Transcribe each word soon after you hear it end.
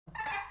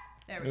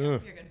There we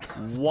go. You're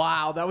good.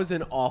 Wow, that was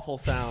an awful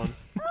sound.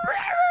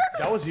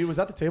 That was you. Was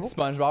that the table?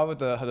 SpongeBob with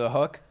the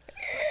hook.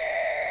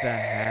 The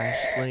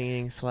hash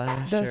slinging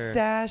slasher. The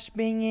sash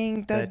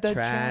binging. The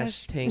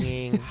trash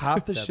tinging.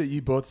 Half the shit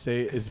you both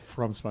say is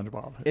from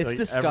SpongeBob. It's like,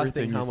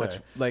 disgusting everything how you much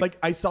say. like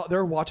I saw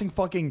they're watching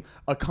fucking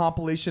a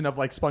compilation of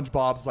like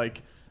SpongeBob's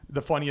like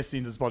the funniest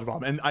scenes in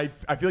SpongeBob, and I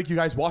feel like you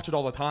guys watch it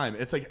all the time.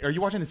 It's like, are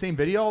you watching the same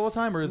video all the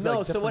time, or is it no?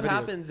 like So what videos?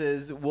 happens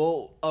is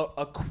we'll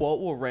a quote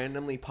will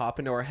randomly pop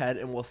into our head,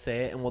 and we'll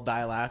say it, and we'll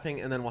die laughing,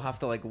 and then we'll have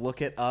to like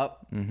look it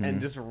up and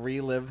just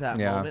relive that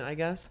moment. I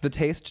guess The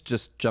taste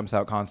just jumps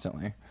out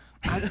constantly.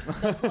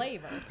 The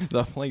flavor.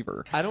 The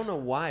flavor. I don't know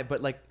why,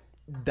 but like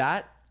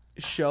that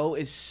show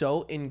is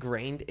so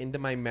ingrained into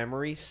my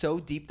memory, so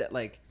deep that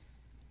like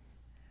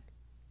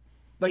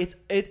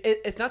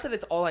it's not that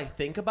it's all I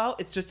think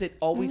about. It's just it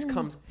always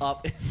comes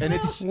up, And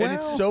it's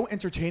so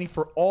entertaining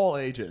for all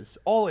ages.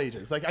 All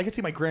ages. Like I can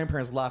see my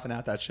grandparents laughing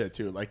at that shit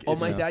too. Like Oh,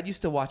 my dad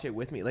used to watch it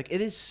with me. Like it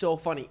is so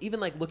funny.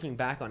 Even like looking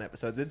back on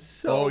episodes, it's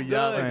so yeah,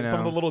 good. like some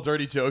of the little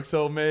dirty jokes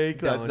he'll make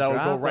that would go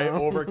drop right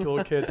them. over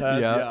kill kids'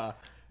 heads. Yep. Yeah.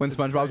 When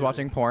SpongeBob's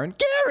watching porn,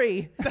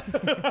 Gary.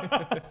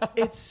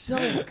 It's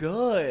so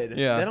good.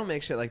 Yeah. They don't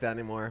make shit like that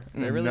anymore.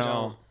 They really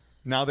don't.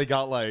 Now they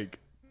got like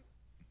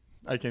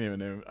I can't even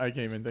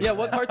think. Yeah,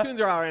 what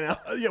cartoons are out right now?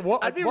 Yeah,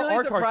 what I'd be what really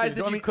are surprised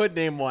cartoons? if you could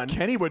name one.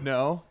 Kenny would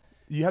know.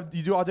 You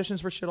do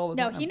auditions for shit all the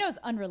No, time. he knows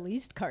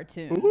unreleased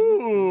cartoons.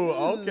 Ooh,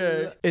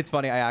 okay. It's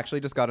funny. I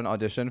actually just got an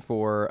audition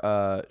for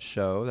a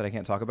show that I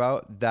can't talk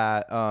about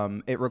that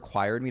it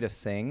required me to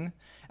sing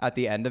at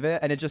the end of it.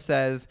 And it just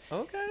says,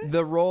 Okay.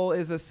 The role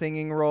is a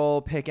singing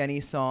role. Pick any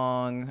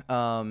song.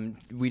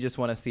 We just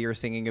want to see your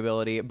singing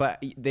ability.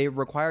 But they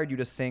required you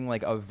to sing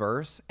like a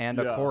verse and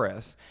a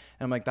chorus.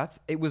 And I'm like,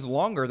 it was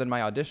longer than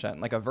my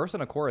audition. Like a verse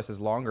and a chorus is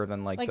longer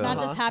than like the Not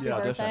just Happy Yeah.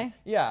 Birthday.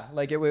 Yeah,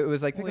 like it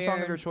was like pick a song of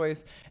Weird. your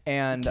choice.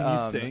 And Can you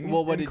sing?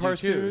 well, what in did you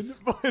cartoon?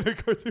 choose? In a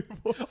cartoon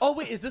voice. Oh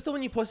wait, is this the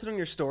one you posted on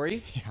your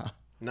story? Yeah.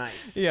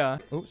 Nice. Yeah.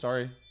 Oh,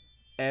 sorry.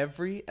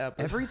 Every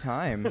episode. Every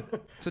time.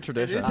 It's a It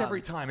tradition. is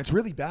every time. It's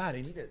really bad.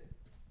 I need it.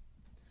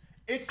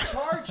 It's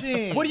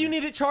charging. What do you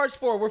need it charged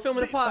for? We're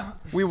filming a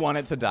pot. We want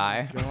it to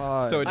die.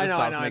 God. So it just I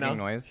stops know, I making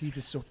know. noise. He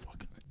is so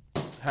fucking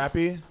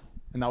happy.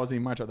 And that wasn't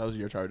even my charger. That was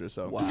your charger.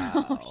 So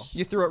Wow.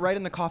 You threw it right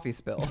in the coffee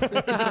spill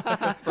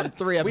from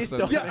 3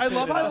 episodes. still- yeah, I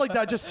love how like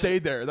that just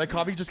stayed there. That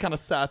coffee just kind of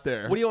sat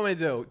there. What do you want me to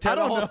do? Tear I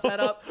the don't whole know.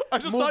 setup. I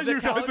just move thought the you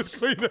guys couch? would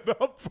clean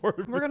it up for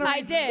me. I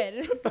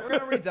did. We're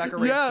gonna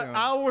redecorate Yeah, soon.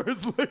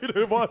 hours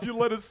later while you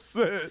let us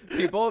sit.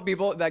 People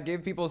that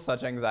give people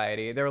such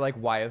anxiety. They're like,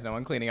 why is no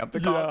one cleaning up the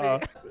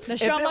coffee? The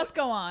show it- must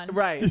go on.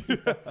 Right.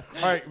 All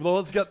right, well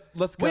let's get.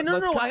 Wait, no.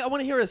 let's cut- I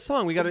want to hear a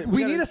song. We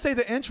We need to say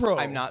the intro.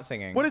 I'm not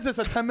singing. What is this?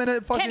 A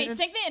 10-minute fucking? Kenny,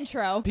 sing the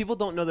intro. People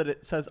don't know that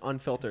it says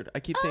unfiltered. I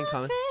keep saying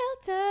comment.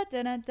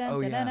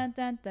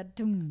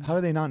 How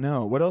do they not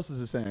know? What else is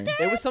it saying?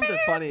 It was something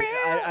funny.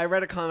 I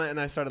read a comment and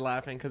I started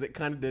laughing because it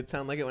kind of did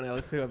sound like it when I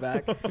listened to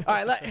it back. All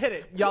right, hit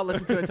it. Y'all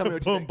listen to it. Tell me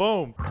what you think.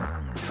 Boom.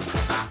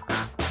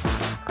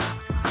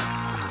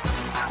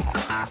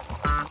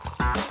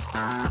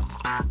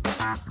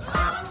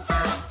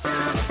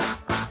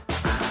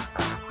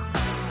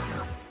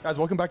 Guys,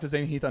 welcome back to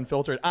Zane Heath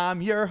Unfiltered.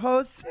 I'm your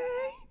host, Zane.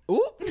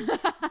 Ooh.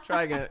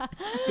 Try again.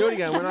 Do it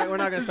again. We're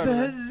not gonna start. With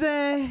this.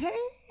 Zane.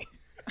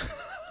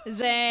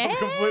 Zane. I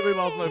completely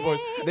lost my voice.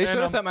 They should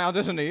have sent my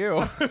audition to you.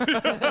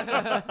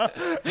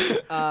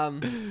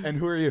 And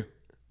who are you?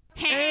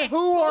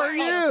 Who are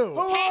you?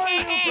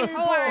 Who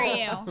are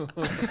you?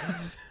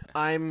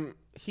 I'm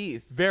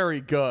Heath,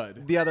 Very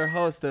good. the other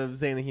host of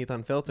Zane and Heath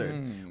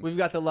Unfiltered. We've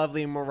got the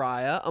lovely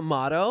Mariah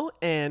Amato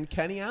and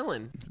Kenny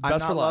Allen. I'm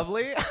Best not for last.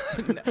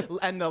 lovely,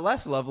 and the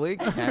less lovely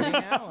Kenny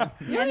Allen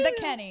And the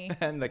Kenny.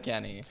 and the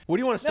Kenny. What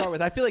do you want to start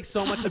with? I feel like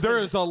so much. There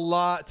is a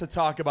lot to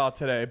talk about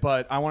today,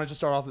 but I want to just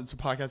start off this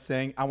podcast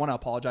saying I want to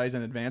apologize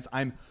in advance.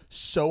 I'm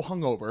so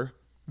hungover.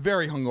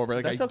 Very hungover.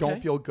 Like That's I okay.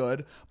 don't feel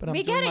good, but I'm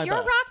We doing get my it. You're a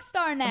best. rock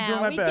star now. I'm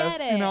doing my we best.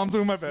 get it. You know, I'm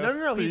doing my best.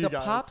 No. for He's you a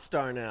guys. pop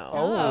star now.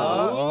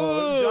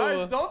 Oh,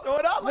 guys, don't throw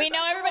it out. Like We know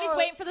that. everybody's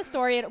waiting for the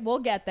story. We'll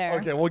get there.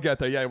 Okay, we'll get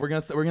there. Yeah, we're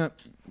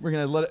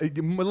gonna let it,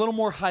 give 'em a little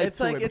more hype It's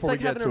to like it it's before like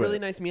we get having to a really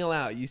it. nice meal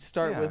out. You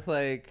start Yeah. with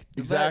like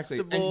the Exactly,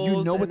 vegetables, and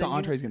you know what the then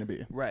entree is gonna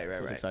be. Right.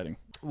 So it's exciting.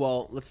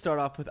 Well, let's start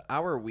off with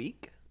our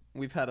week.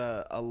 We've had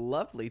a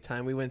lovely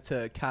time. We went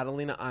to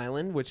Catalina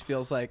Island, which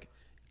feels like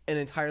an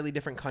entirely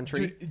different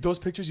country. Dude, those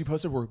pictures you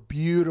posted were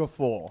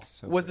beautiful.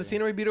 Was the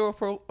scenery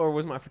beautiful or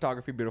was my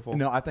photography beautiful?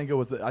 No, I think it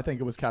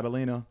was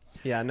Catalina.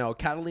 Yeah, no.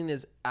 Catalina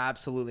is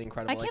absolutely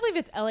incredible. I can't believe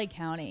it's LA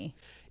County.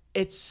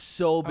 It's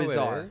so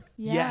bizarre. is?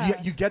 Yeah. Yeah,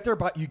 you get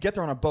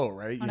there on a boat,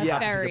 right? On You a have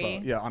to take ferry.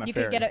 boat. Yeah, on a you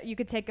ferry. Could you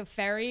could take a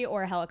ferry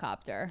or a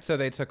helicopter. So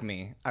they took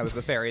me. I was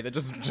the ferry that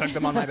just chucked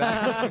them on my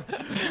back.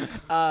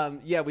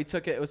 Yeah, we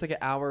took it. It was like an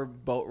hour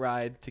boat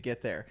ride to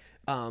get there.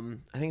 I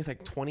think it's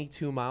like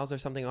 22 miles or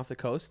something off the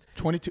coast.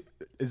 22.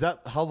 Is that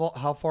how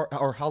far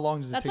or how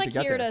long does it That's take like to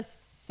get here there? to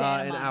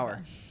Santa An Monica.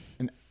 hour.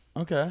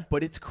 Okay.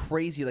 But it's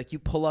crazy. Like you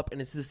pull up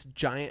and it's this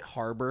giant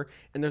harbor,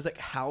 and there's like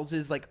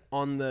houses like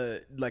on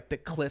the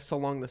cliffs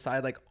along the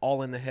side, like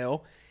all in the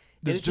hill.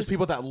 There's just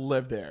people that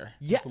live there.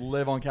 Yeah. Just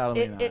live on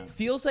Catalina. It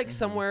feels like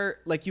somewhere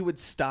like you would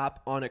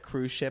stop on a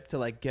cruise ship to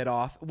like get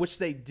off, which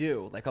they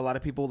do. Like a lot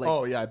of people like.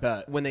 Oh yeah, I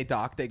bet. When they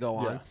dock, they go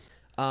on.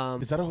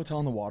 Is that a hotel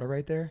in the water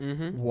right there?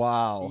 Mm-hmm.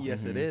 Wow.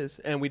 Yes, it is.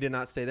 And we did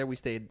not stay there. We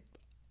stayed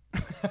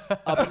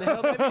up in the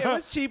hill. It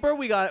was cheaper.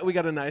 We got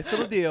a nice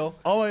little deal.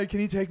 Oh, wait, can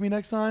you take me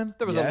next time?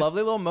 There was a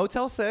lovely little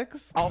Motel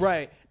 6.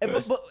 Right.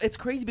 But it's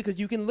crazy because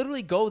you can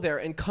literally go there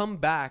and come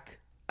back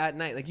at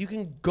night. Like you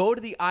can go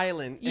to the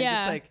island and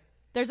just like.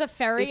 There's a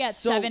ferry It's at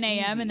so 7 a.m.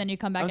 easy. and then you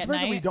come back I'm at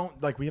surprised night.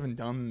 that we haven't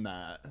done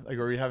that. Like,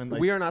 or we haven't like.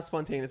 We are not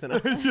spontaneous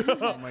enough.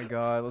 Oh my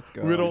God, let's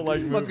go. We don't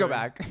like Let's go moving.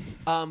 back.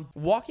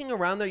 Walking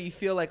around there, you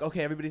feel like,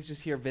 okay, everybody's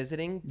just here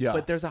visiting. Yeah.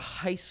 But there's a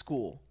high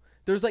school.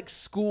 There's like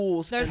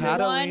schools. There's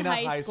Catalina one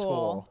high High school.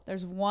 School.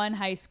 There's one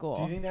high school.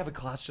 Do you think they have a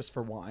class just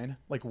for wine?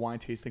 Like wine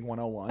tasting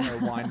 101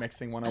 or wine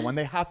mixing 101?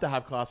 They have to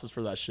have classes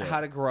for that shit.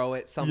 How to grow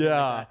it, something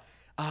like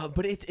that.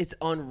 But it's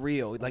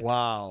unreal. Like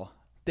Wow.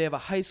 they have a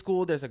high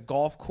school. There's a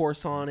golf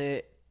course on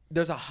it.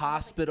 There's a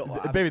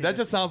hospital. Baby, that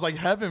just sounds like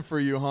heaven for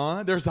you,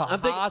 huh? There's a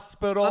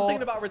hospital. I'm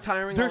thinking about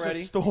retiring There's already.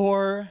 a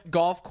store.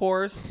 Golf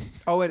course.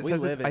 Oh, it We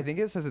says live I in- think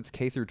it says it's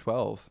K through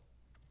 12.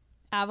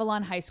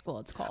 Avalon High School,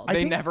 it's called. I They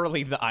think never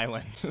leave the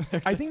island.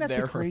 I think that's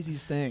the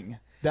craziest thing.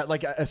 That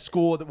like a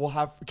school that will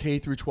have K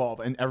through 12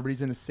 and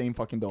everybody's in the same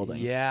fucking building.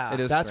 Yeah. It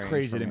is. That's strange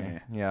crazy for to me.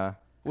 Yeah.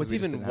 What's We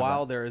just even didn't have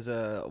wilder is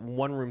a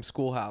one-room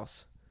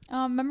schoolhouse.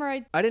 Remember,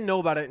 I didn't know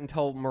about it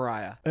until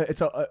Mariah.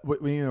 It's a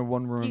we in a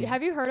one room.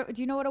 have you heard?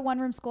 Do you know what a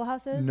one-room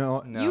schoolhouse is?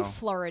 No. You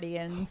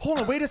Floridians. Hold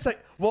on, wait a sec.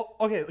 Well,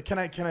 okay, can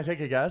I take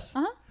a guess?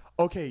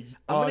 Okay,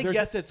 I'm gonna there's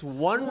guess it's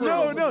one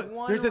room. No.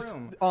 One There's this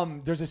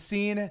room. there's a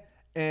scene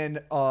in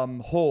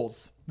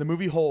Holes, the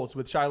movie Holes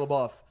with Shia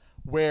LaBeouf,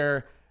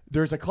 where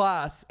there's a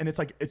class and it's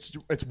like it's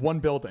one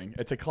building.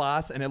 It's a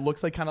class and it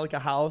looks like kind of like a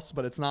house,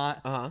 but it's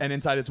not. And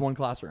inside it's one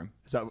classroom.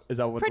 Is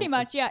that what? Pretty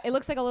much, yeah. It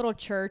looks like a little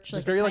church. It's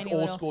like very a like tiny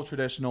old little- school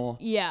traditional.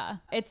 Yeah,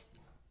 it's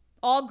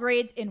all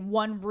grades in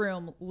one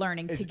room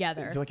learning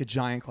together. Is it like a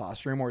giant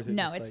classroom or is it?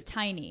 No, just it's like,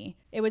 tiny.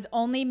 It was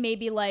only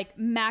maybe like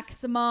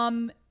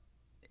maximum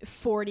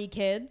 40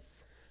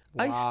 kids.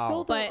 I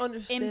still But don't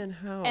understand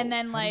how. And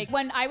then like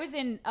when I was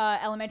in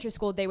elementary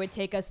school, they would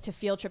take us to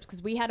field trips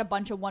because we had a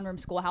bunch of one-room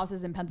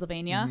schoolhouses in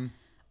Pennsylvania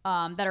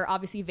that are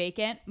obviously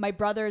vacant. My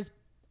brother's,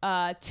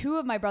 two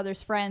of my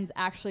brother's friends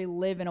actually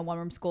live in a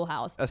one-room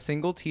schoolhouse. A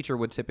single teacher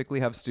would typically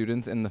have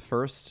students in the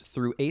 1st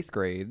through 8th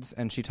grades,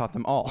 and she taught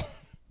them all.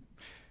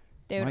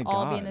 They would My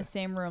all be in God. the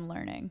same room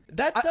learning.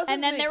 that doesn't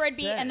And then make there would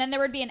be sense. and then there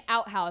would be an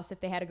outhouse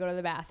if they had to go to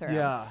the bathroom.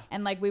 Yeah.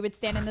 And like we would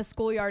stand in the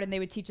schoolyard and they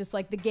would teach us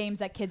like the games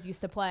that kids used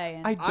to play.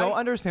 And I don't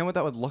understand what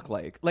that would look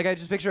like. Like, I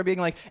just picture it being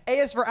like, A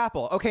is for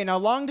apple. Okay, now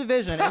long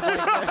division is like,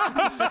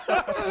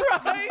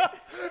 right?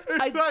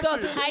 It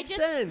doesn't I make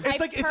just- sense. It's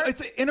like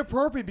it's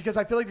inappropriate because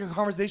I feel like the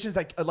conversations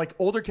like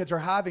older kids are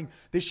having,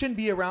 they shouldn't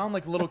be around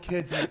like little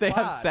kids. In they have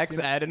class, sex you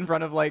know? ed in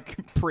front of like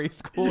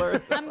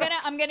preschoolers. I'm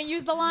gonna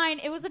use the line.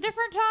 It was a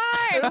different time.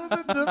 It was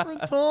a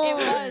different time.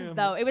 It was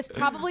though. It was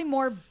probably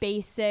more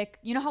basic.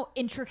 You know how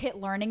intricate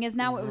learning is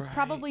now? It was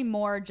probably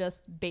more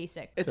just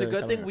basic. It's a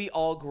good Sorry, thing we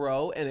all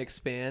grow and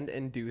expand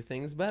and do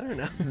things better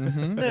now.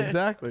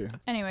 Exactly.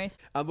 Anyways,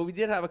 But we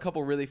did have a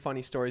couple really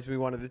funny stories we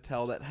wanted to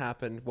tell that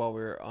happened while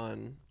we were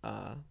on.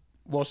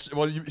 Well,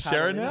 you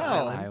share it Catalina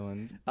now.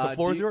 Island. The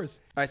floor do is you- yours.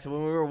 All right, so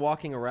when we were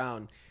walking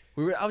around,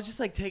 I was just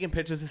like taking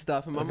pictures of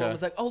stuff, and my mom Okay.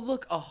 was like, "Oh,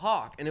 look, a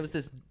hawk!" And it was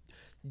this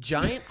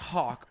giant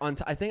hawk on.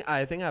 I think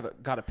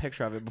I've got a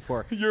picture of it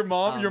before. Your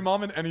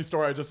mom in any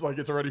store, I just like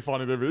it's already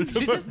funny to me.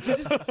 She just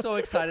gets so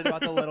excited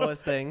about the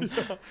littlest things.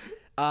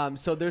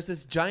 So there's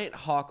this giant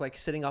hawk like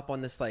sitting up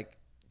on this like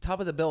top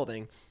of the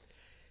building,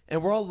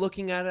 and we're all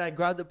looking at it. I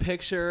grabbed the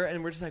picture,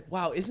 and we're just like,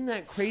 "Wow, isn't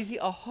that crazy?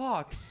 A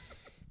hawk!"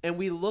 And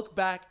we look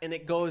back, and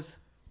it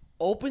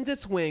opens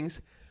its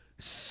wings,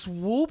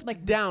 swooped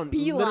like down,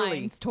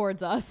 literally beelines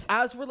towards us.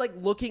 as we're like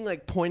looking,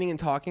 like pointing and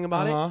talking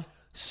about it.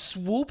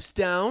 Swoops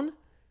down,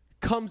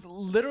 comes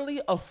literally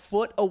a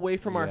foot away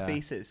from our Yeah.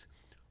 faces,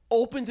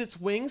 opens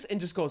its wings, and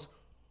just goes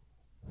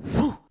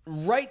whoo,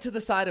 right to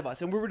the side of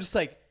us, and we were just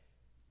like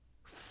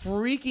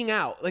freaking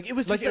out. Like it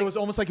was just Like it was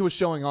almost like it was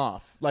showing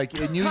off. Like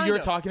it knew Kind you were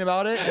of. talking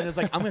about it, and it's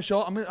like I'm gonna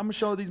show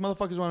these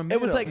motherfuckers what I'm made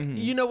It was of. like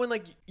you know when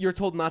like you're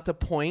told not to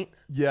point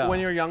Yeah. when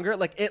you're younger.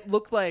 Like it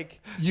looked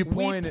like You we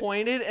pointed.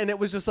 pointed, and it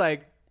was just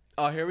like,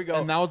 oh, here we go.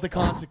 and that was the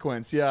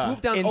consequence. Yeah.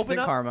 Swooped down, Instant opened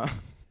up, karma.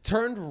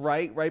 turned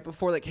right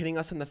before like hitting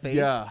us in the face,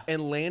 Yeah.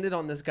 and landed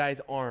on this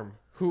guy's arm,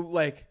 who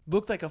like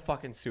looked like a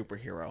fucking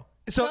superhero.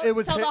 So it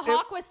was. So hi- the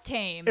hawk was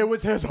tame. It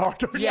was his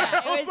hawk. Okay. Yeah,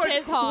 I it was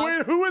his hawk.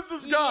 Wait, who is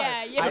this guy?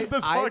 Yeah, yeah. That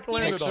this I hawk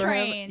landed was on.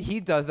 trained. He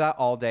does that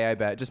all day, I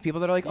bet. Just people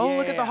that are like, oh,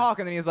 look at the Yeah. hawk.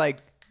 And then he's like,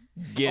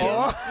 get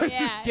him.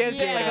 yeah, Gives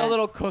yeah. it like a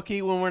little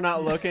cookie when we're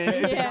not looking.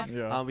 Yeah.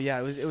 Yeah. But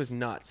yeah, it was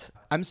nuts.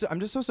 I'm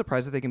just so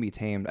surprised that they can be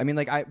tamed. I mean,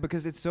 like,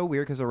 because it's so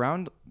weird because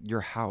around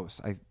your house,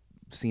 I've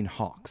seen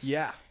hawks.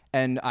 Yeah.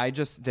 And I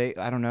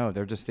don't know.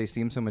 They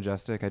seem so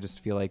majestic. I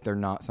just feel like they're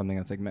not something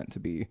that's like meant to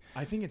be.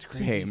 I think it's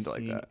crazy tamed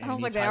seeing like that. I don't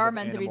any think they type are of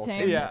meant to be animal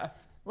tamed. Yeah.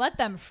 Let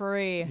them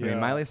free. I mean,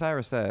 Miley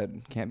Cyrus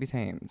said, "Can't be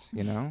tamed."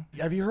 You know.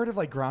 Have you heard of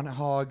like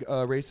groundhog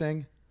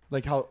racing?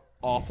 Like how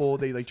awful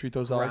they like treat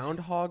those dogs.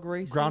 Groundhog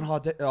racing.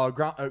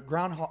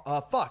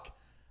 Fuck,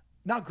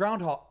 not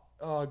groundhog.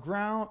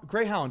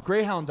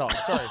 Greyhound dog.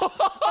 Sorry.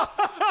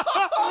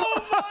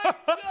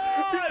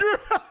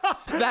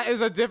 That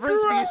is a different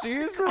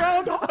species.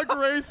 Groundhog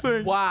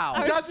racing. Wow.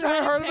 I was Guys, you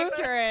trying heard to of it?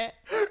 picture it.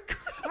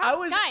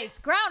 Guys,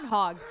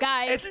 groundhog.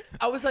 Guys.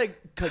 I was like,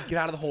 get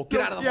out of the hole. Get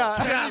out of the hole.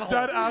 Get out of the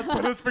hole. Dead ass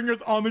put his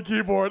fingers on the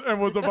keyboard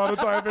and was about to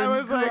type in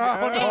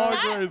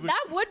groundhog racing.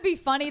 That would be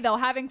funny though,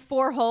 having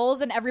 4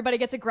 holes and everybody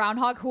gets a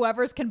groundhog.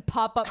 Whoever's can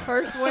pop up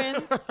first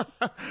wins.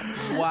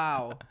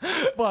 Wow.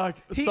 Fuck.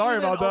 He Sorry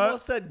even about that.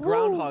 almost said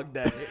Groundhog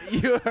Day.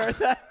 You heard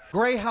that?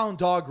 Greyhound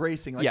dog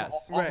racing. Like, Yes.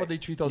 awful Right. they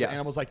treat those Yes.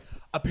 animals. Like,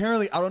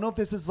 apparently, I don't know if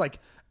this is like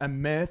a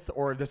myth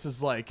or if this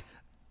is like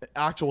an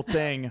actual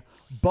thing,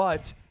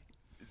 but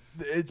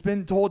it's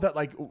been told that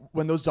like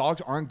when those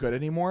dogs aren't good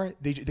anymore,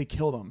 they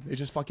kill them. They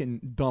just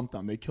fucking dump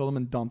them. They kill them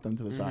and dump them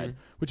to the side,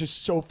 which is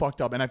so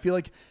fucked up. And I feel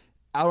like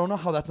I don't know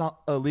how that's not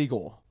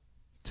illegal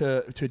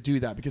to do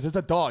that because it's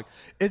a dog.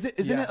 Isn't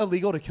it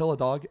illegal to kill a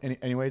dog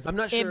anyways? I'm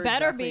not sure It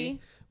better exactly be.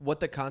 what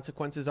the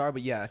consequences are,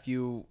 but yeah, if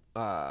you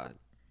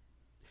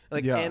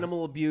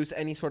animal abuse,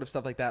 any sort of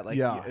stuff like that,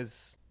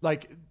 is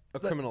like a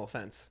criminal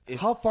offense.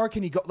 How far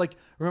can you go? Like,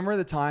 remember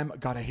the time?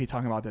 God, I hate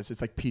talking about this.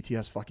 It's like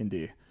PTS fucking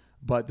D.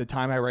 But the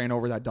time I ran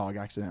over that dog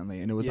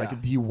accidentally, and it was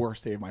like the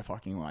worst day of my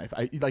fucking life.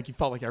 You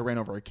felt like I ran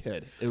over a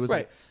kid. It was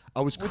like I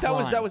was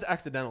crying. That was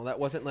accidental. That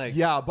wasn't like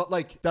but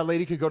like that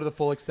lady could go to the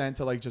full extent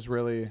to like just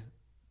really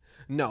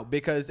no,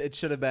 because it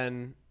should have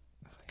been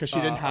because she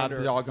didn't have under-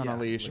 the dog on a yeah,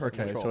 leash. under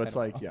Okay, control. so it's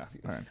like all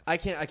right. I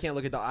can't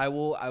look at that. I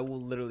will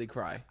literally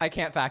cry. I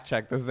can't fact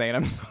check this, Zane.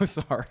 I'm so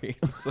sorry.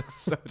 This looks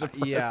so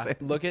depressing. Yeah,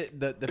 look at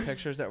the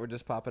pictures that were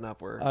just popping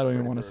up. I don't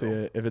even want to see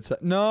it. If it's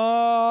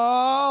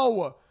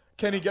no,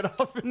 can he get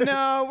off it?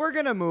 No, we're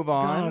gonna move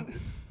on. God.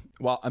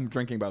 Well, I'm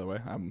drinking, by the way.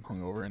 I'm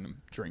hungover and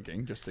I'm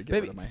drinking just to get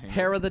rid of my hangover.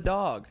 Hair of the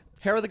dog.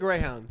 Hair of the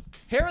greyhound.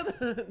 Hair of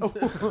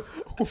the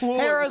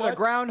Hair of the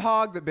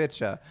groundhog that bit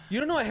ya. You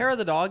don't know what hair of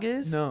the dog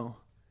is? No.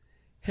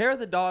 Hair of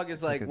the dog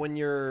is like like a when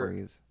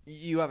phrase.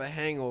 you have a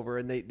hangover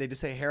and they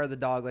just say hair of the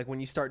dog, like when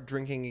you start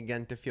drinking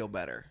again to feel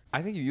better.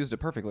 I think you used it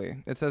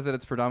perfectly. It says that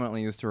it's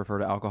predominantly used to refer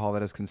to alcohol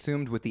that is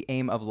consumed with the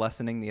aim of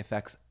lessening the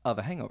effects of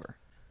a hangover.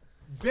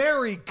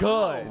 Very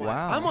good.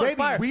 Wow. I'm on Baby,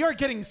 fire. we are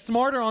getting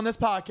smarter on this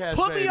podcast.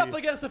 Put me baby. up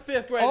against a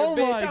 5th grader, Oh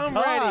bitch. my I'm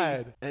God.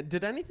 ready. And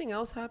did anything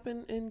else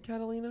happen in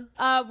Catalina?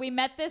 We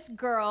met this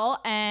girl,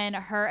 and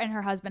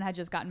her husband had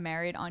just gotten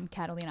married on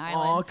Catalina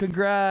Island. Oh,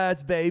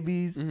 congrats,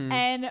 babies.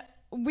 And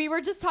we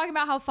were just talking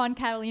about how fun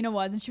Catalina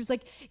was, and she was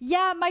like,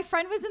 yeah, my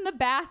friend was in the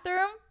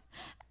bathroom,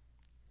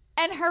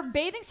 and her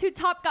bathing suit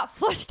top got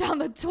flushed down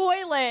the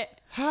toilet.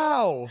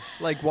 How?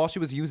 Like while she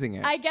was using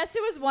it. I guess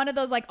it was one of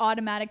those like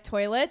automatic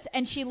toilets,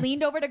 and she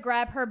leaned over to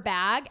grab her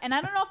bag, and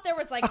I don't know if there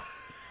was like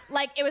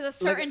it was a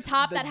certain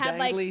top the that had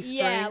like dangly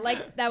string?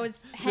 like that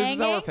was hanging. This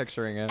is how we're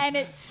picturing it. And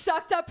it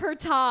sucked up her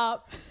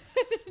top.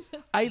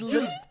 I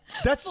literally.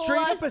 That's straight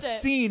up a Flushed it.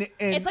 scene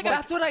in It's like a-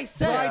 That's what I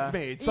said.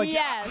 Bridesmaids. Like,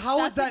 Yes, how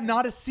is that's that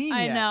not a scene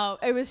I yet? know.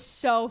 It was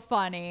so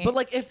funny. But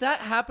like, if that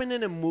happened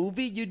in a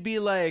movie, you'd be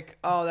like,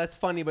 "Oh, that's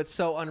funny, but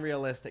so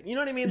unrealistic." You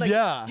know what I mean? Like,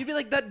 Yeah. You'd be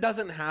like, "That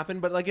doesn't happen,"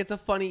 but like, it's a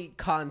funny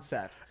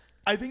concept.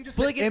 I think just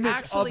But, the like, it image of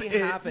actually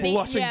it happened.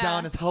 flushing Yeah.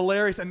 down is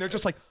hilarious, and they're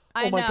just like, "Oh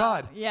I my know.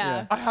 god,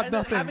 Yeah. I have And then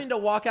nothing." having to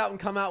walk out and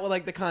come out with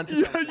like the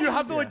consequences. Yeah, you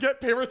have to like get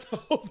paper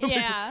towels. and,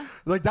 Yeah.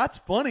 like that's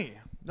funny.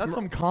 That's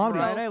some comedy.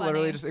 So Ryan and I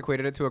literally funny. just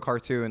equated it to a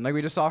cartoon. Like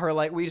we just saw her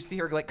we just see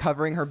her like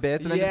covering her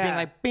bits and then just being Yeah.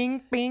 like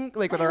bing bing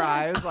like with her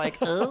eyes like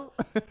oh.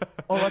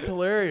 Oh, that's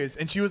hilarious.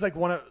 And she was like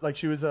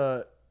she was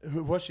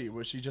who was she?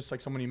 Was she just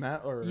like someone you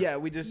met or? Yeah,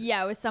 we just.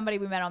 yeah, it was somebody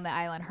we met on the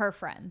island, her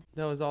friend.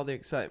 That was all the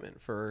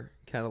excitement for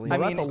Catalina. I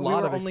Well, mean, that's a we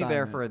lot were of only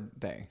there excitement. for a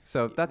day,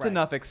 so that's Right.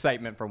 enough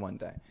excitement for one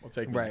day. We'll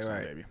take me Right, next time,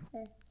 right.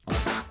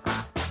 baby.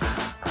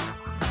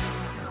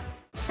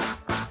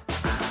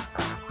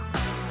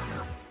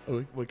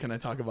 Oh, what can I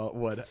talk about?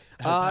 What? has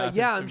happened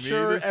Yeah, to I'm me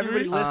sure this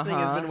everybody week? listening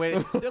has been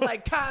waiting. They're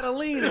like,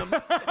 Catalina,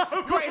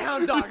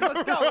 Greyhound dog.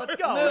 Let's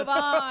go. Move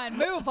on.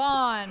 Move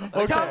on.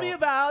 Tell me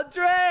about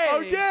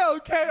Drake.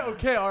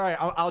 Okay. All right.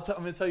 I'm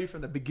going to tell you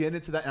from the beginning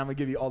to that, and I'm going to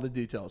give you all the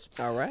details.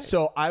 All right.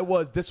 So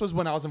this was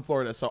when I was in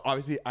Florida. So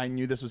obviously I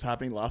knew this was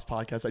happening last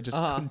podcast. I just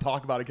couldn't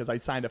talk about it because I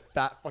signed a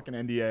fat fucking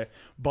NDA.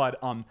 But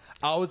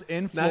I was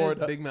in Not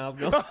Florida. his big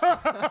mouth. No.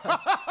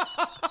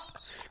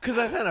 Because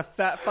I signed a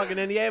fat fucking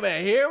NDA, but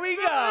here we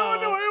go.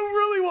 No, it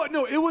really was.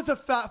 No, it was a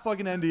fat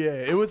fucking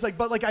NDA. It was like,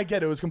 but like I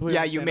get it. It was completely.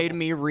 Yeah, you made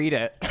me read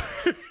it.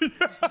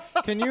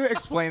 Can you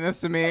explain this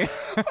to me?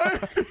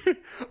 I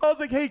was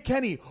like, hey,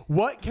 Kenny,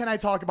 what can I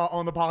talk about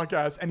on the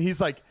podcast? And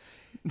he's like,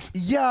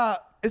 yeah,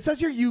 it says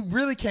here you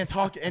really can't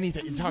talk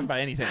about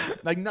anything.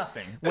 Like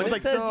nothing. When I was it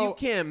like, says so, you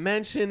can't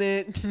mention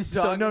it.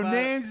 so talk no about-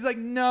 names. He's like,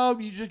 no,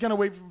 you're just going to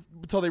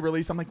until they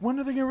release. I'm like, when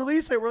are they gonna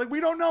release it? We're like, we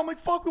don't know. I'm like,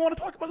 fuck, we want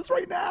to talk about this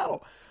right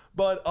now.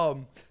 But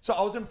so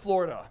I was in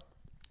Florida,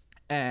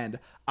 and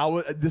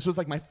this was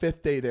like my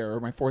 5th day there, or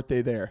my 4th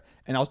day there,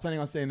 and I was planning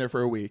on staying there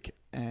for a week.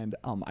 And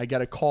I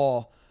get a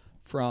call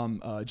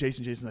from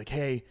Jason. Jason's like,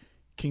 hey,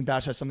 King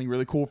Batch has something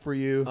really cool for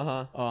you.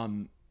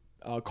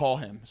 Call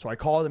him. So I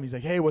called him. He's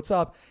like, hey, what's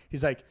up?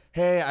 He's like,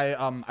 hey,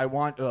 I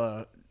want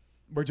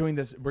we're doing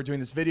this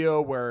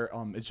video where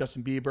it's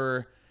Justin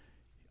Bieber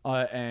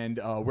and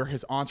we're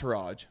his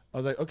entourage. I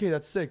was like, okay,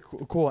 that's sick,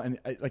 cool. And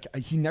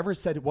he never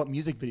said what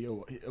music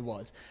video it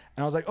was.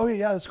 And I was like, oh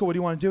yeah, that's cool. What do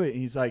you want to do it? And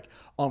he's like,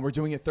 we're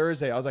doing it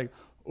Thursday. I was like,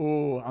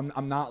 oh,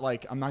 I'm not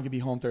gonna be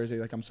home Thursday.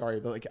 Like, I'm sorry,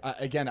 but like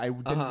I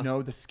didn't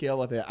know the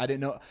scale of it. I didn't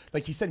know,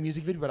 like, he said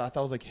music video, but I thought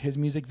it was like his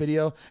music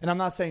video. And I'm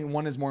not saying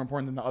one is more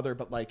important than the other,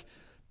 but like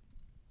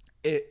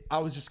I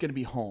was just gonna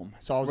be home,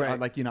 so I was right.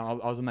 like, I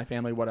was with my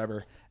family,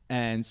 whatever.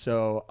 And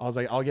so I was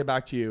like, I'll get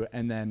back to you.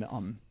 And then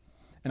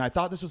and I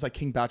thought this was like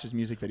King Batch's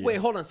music video. Wait,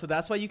 hold on. So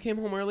that's why you came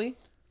home early?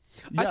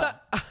 Yeah.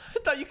 I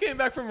thought you came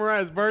back from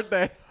Mariah's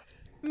birthday.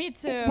 Me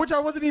too. Which I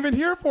wasn't even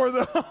here for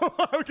though,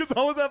 because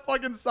I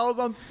was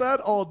on set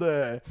all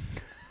day.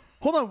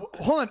 Hold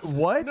on.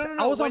 What? No.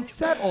 I was on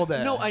set all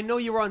day. No, I know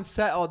you were on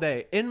set all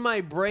day. In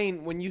my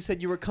brain, when you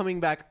said you were coming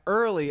back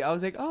early, I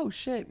was like, oh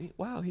shit,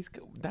 wow,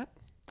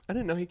 I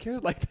didn't know he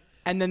cared like that.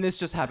 And then this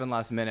just happened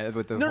last minute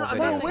with the No, whole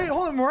no, video. Oh, wait,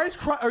 hold on. Mariah's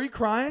crying. Are you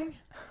crying?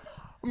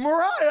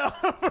 Mariah.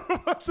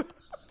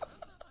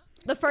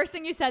 The first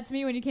thing you said to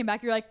me when you came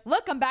back, you were like,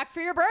 look, I'm back for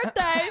your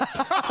birthday. And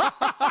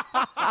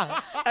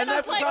I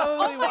that's was like,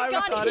 probably oh why my we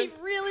God, thought he it.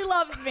 really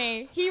loves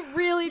me. He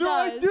really No,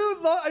 does.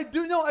 I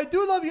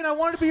do love you, and I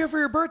wanted to be here for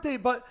your birthday,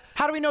 but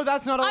How do we know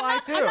that's not a lie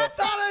too? I'm not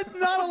it's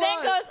not a Zane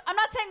lie. goes, I'm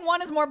not saying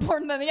one is more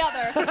important than the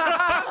other.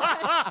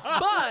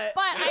 But But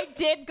I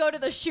did go to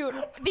the shoot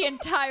the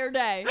entire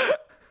day.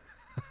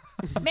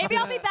 Maybe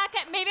I'll be back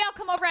maybe I'll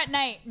come over at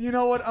night. You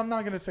know what? I'm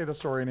not going to say the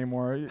story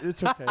anymore.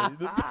 It's okay.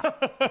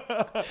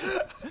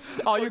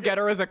 All you get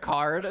her is a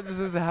card. This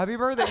is a happy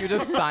birthday. You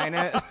just sign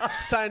it.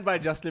 signed by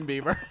Justin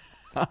Bieber.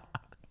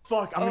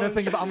 Fuck, I'm going to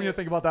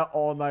think about that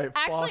all night.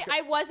 Actually, Fuck.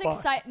 I was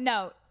excited.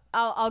 No,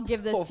 I'll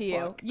give this to you.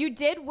 fuck. You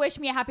did wish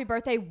me a happy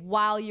birthday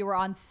while you were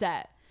on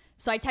set.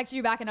 So I texted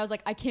you back and I was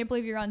like, I can't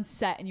believe you're on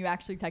set and you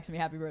actually texted me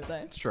happy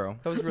birthday. It's true.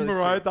 That was really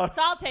Mariah sweet. thought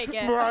So I'll take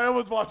it. Mariah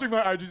was watching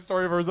my IG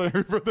story of her saying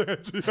happy birthday.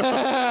 And she thought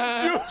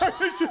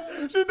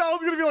it was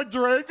going to be like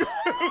Drake. It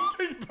was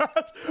King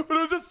Batch. But it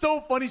was just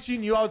so funny. She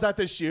knew I was at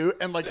the shoot.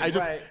 And like,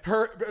 Right.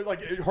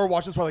 her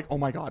watches were like, oh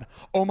my God,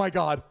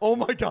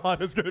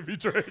 it's going to be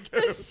Drake.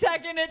 The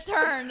second it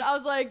turned, I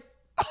was like,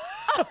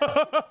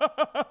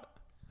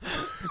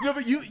 No,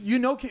 but you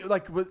know,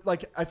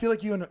 like I feel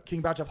like you and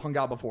King Batch have hung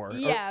out before.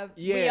 yeah,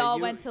 yeah, we all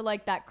you- went to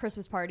like that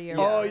Christmas party. Or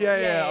Oh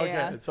yeah, okay.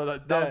 yeah. So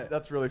Yeah.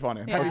 that's really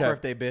funny. Yeah. Happy Okay.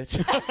 birthday, bitch.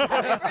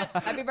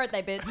 Happy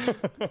birthday, bitch.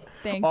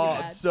 Thank you,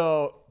 Dad.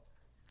 So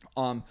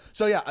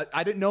yeah,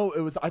 I didn't know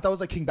it was. I thought it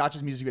was like King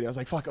Batch's music video. I was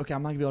like, fuck, okay,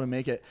 I'm not gonna be able to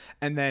make it.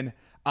 And then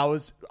I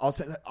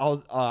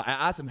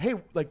asked him, hey,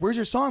 like, where's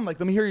your song? Like,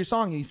 let me hear your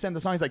song. And he sent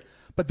the song. He's like,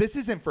 but this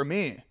isn't for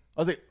me.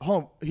 I was like,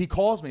 he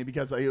calls me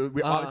because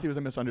obviously it was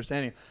a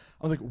misunderstanding.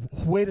 I was like,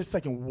 wait a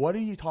second, what are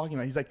you talking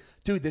about? He's like,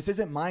 dude, this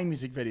isn't my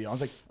music video. I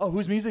was like, oh,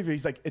 whose music video?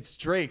 He's like, it's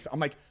Drake's. I'm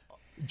like,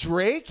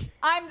 Drake?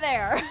 I'm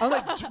there. I'm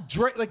like,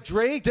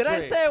 Drake. Did I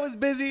Drake. say I was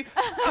busy?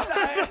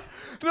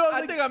 No,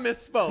 I think I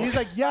misspoke. He's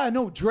like, yeah,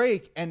 no,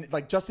 Drake. And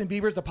like Justin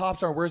Bieber's the pop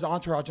star. Where's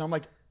Entourage? And I'm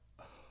like,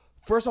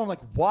 first of all, I'm like,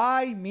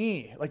 why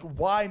me? Like,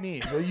 why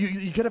me?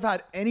 You could have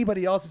had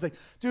anybody else. He's like,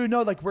 dude,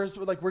 no, like, we're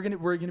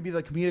gonna be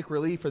the comedic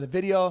relief for the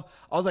video.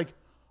 I was like,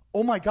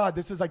 oh my God,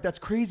 this is like, that's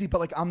crazy. But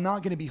like, I'm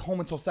not gonna be home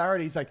until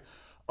Saturday. He's like,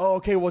 oh,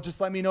 okay, well,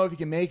 just let me know if you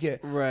can make it.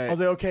 Right. I was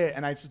like, okay.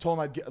 And I told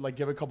him I'd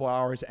give it a couple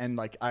hours. And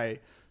like,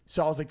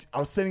 so I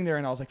was sitting there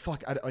and I was like,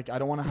 fuck, I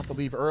don't want to have to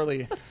leave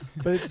early.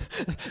 But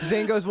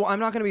Zane goes, well,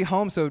 I'm not going to be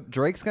home, so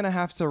Drake's going to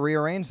have to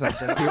rearrange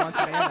something if he wants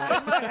to name it.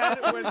 In my head,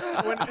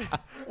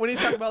 when he's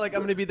talking about like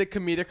I'm gonna be the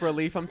comedic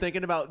relief, I'm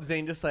thinking about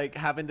Zane just like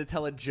having to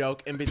tell a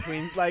joke in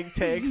between like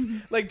takes.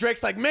 Like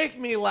Drake's like, make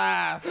me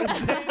laugh.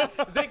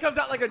 And Zane comes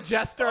out like a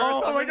jester. Or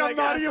oh something my God, like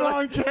not that. even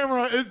on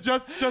camera. It's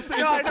just to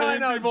No, I entertain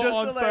know. people Just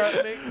on to,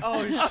 set. like,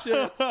 oh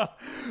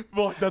shit.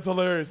 Well, that's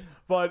hilarious.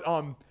 But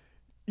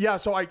yeah.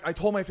 So I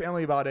told my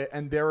family about it,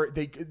 and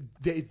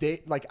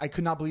they like, I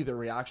could not believe their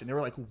reaction. They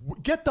were like,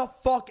 "Get the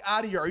fuck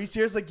out of here! Are you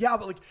serious?" Like, yeah,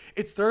 but like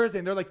it's Thursday,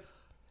 and they're like,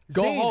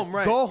 Go "Zane, home,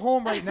 right? Go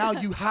home right now.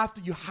 You have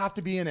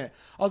to be in it."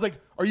 I was like,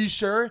 "Are you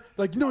sure?"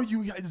 They're like, "No,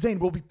 Zane,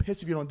 we'll be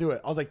pissed if you don't do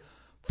it." I was like,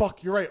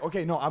 "Fuck, you're right.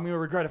 Okay, no, I'm gonna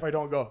regret if I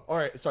don't go." All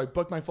right, so I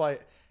booked my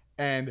flight,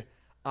 and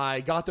I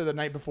got there the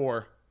night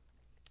before.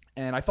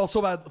 And I felt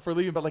so bad for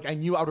leaving, but like I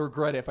knew I would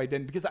regret it if I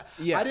didn't, because I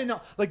didn't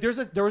know. Like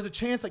there was a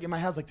chance, like in my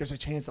house, like there's a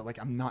chance that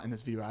like I'm not in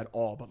this video at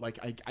all, but like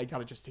I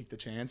gotta just take the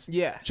chance,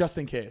 just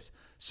in case.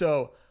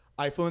 So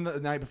I flew in the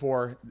night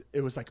before.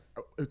 It was like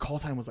call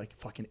time was like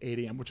fucking 8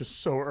 a.m., which is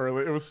so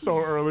early. It was so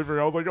early for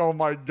me. I was like, oh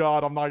my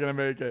God, I'm not gonna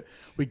make it.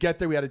 We get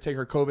there, we had to take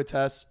our COVID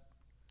test.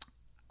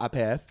 I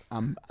passed.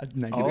 I'm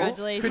negative.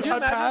 Congratulations. Could you I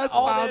imagine passed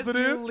all positive.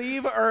 this? You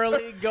leave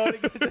early, go to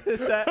get to the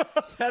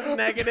set, test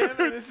negative,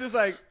 and it's just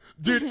like,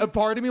 Dude, a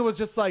part of me was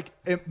just like,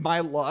 my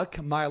luck.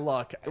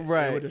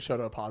 Right. It would have showed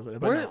up positive.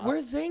 But no,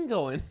 where's Zane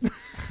going?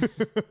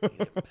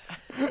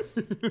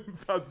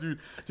 dude,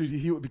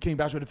 he became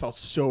bachelor. It felt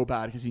so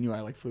bad because he knew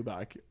I like flew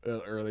back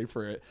early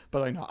for it. But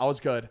like, no, I was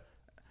good.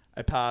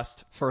 I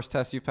passed. First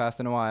test you've passed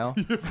in a while.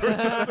 In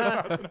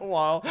a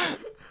while.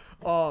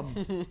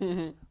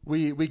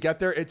 We get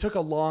there. It took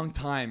a long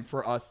time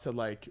for us to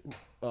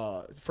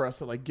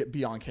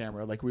be on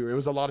camera. Like it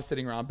was a lot of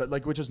sitting around, but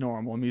like, which is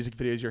normal. In music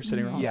videos, you're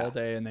sitting around all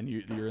day and then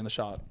you're in the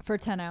shot For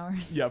 10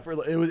 hours. Yeah,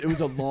 it was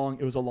a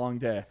long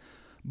day,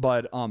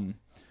 but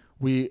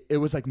it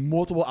was like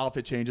multiple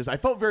outfit changes. I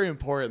felt very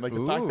important. Like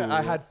the fact that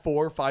I had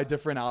 4 or 5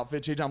 different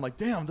outfit changes. I'm like,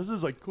 damn, this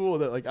is like cool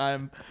that like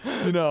I'm,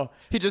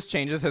 He just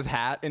changes his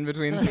hat in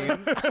between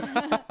scenes.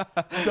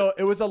 So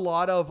it was a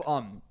lot of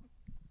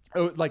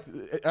like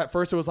at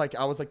first it was like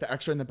I was like the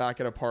extra in the back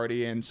at a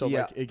party, and so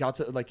like it got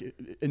to like,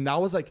 and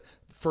that was like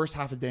first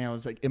half of the day I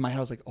was like in my head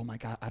I was like, oh my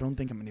god, I don't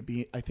think I'm gonna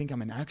be, I think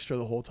I'm an extra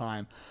the whole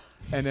time.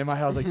 And in my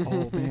head I was like,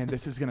 oh man,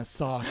 this is gonna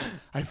suck.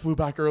 I flew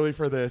back early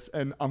for this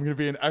and I'm gonna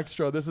be an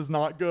extra. This is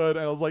not good.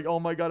 And I was like, oh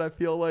my god, I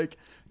feel like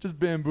just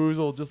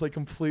bamboozled, just like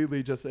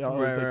completely just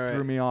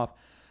threw me off.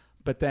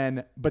 But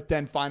then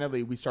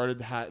finally we started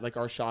to have like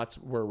our shots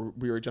where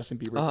we were Justin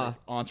Bieber's like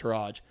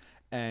entourage.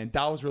 And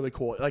that was really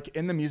cool. Like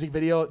in the music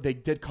video, they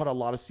did cut a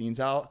lot of scenes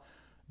out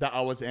that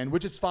I was in,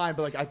 which is fine.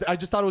 But like I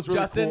just thought it was really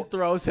cool. Justin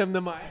throws him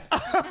the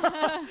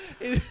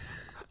mic.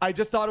 I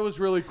just thought it was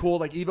really cool.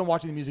 Like even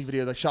watching the music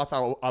video, the shots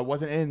I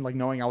wasn't in, like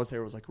knowing I was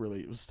there was like really,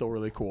 it was still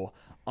really cool.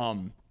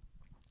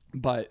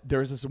 But there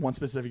was this one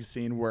specific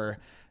scene where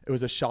it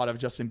was a shot of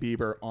Justin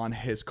Bieber on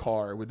his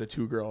car with the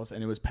 2 girls,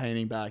 and it was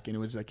panning back, and it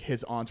was like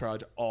his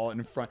entourage all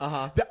in front.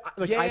 I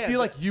feel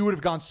like you would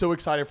have gone so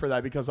excited for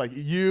that because like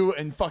you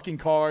and fucking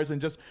cars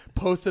and just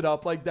posted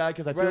up like that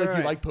because I feel like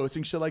you like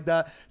posting shit like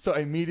that. So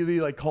I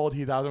immediately like called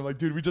Heath out. I'm like,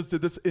 dude, we just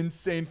did this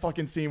insane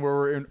fucking scene where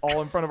we're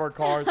all in front of our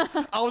cars.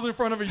 I was in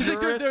front of a Urus.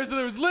 Like, there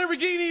was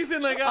Lamborghinis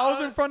and like I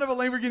was in front of a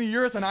Lamborghini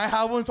Urus and I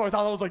have one, so I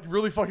thought that was like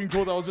really fucking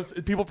cool. That was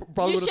just people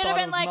probably You would should have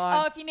have been like,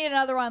 mine. oh, if you need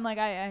another one, like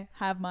I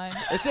have mine.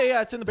 It's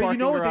in the But you parking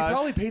know what? garage. They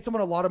probably paid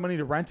someone a lot of money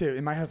to rent it.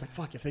 In my head, I was like,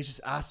 fuck, if they just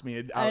asked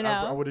me,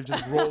 I would have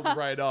just rolled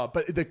right up.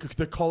 But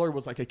the color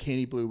was like a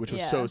candy blue, which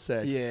was so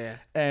sick. Yeah.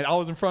 And I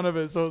was in front of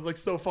it, so it was like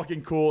so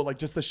fucking cool. Like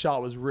just the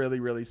shot was really,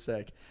 really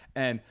sick.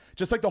 And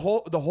just like the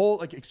whole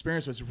like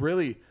experience was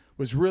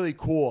really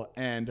cool.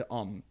 And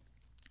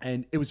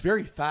it was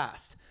very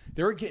fast.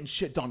 They were getting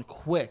shit done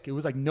quick. It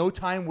was like no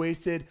time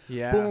wasted.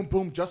 Yeah. Boom,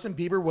 boom. Justin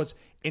Bieber was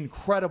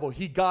incredible.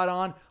 He got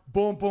on,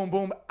 boom, boom,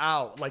 boom,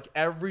 out. Like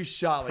every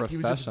shot. Like he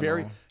was just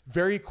very,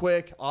 very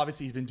quick.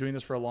 Obviously, he's been doing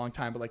this for a long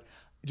time, but like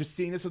just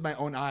seeing this with my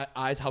own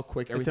eyes, how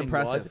quick everything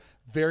was.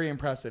 Very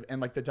impressive. And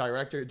like the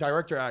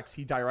Director X,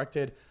 he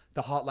directed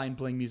the Hotline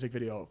Bling music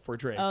video for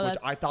Drake, which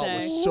I thought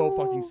was so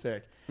fucking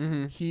sick.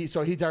 Mm-hmm.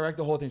 He directed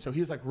the whole thing. So he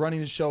was like running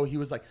the show. He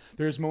was like,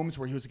 there's moments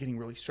where he was getting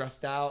really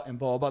stressed out and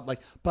blah, blah, blah. Like,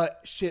 but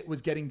shit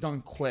was getting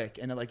done quick.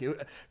 And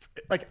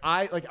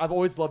I've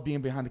always loved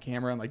being behind the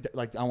camera and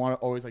like I want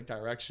to always like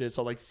direct shit.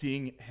 So like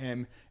seeing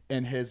him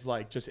in his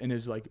like, just in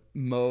his like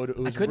mode, it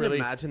was I couldn't really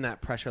imagine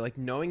that pressure. Like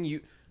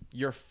knowing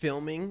you're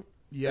filming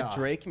a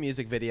Drake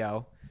music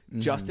video.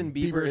 Justin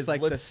Bieber is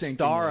like the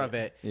star of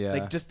it. Yeah.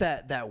 Like just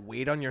that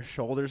weight on your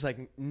shoulders, like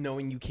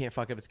knowing you can't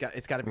fuck up. It's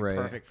got to be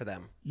perfect for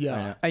them.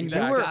 Yeah. And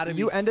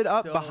you ended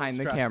up behind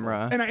the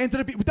camera. And I ended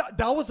up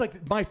that was like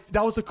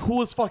that was the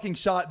coolest fucking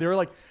shot. They were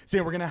like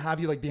saying, we're gonna have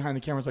you like behind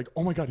the camera. I was like,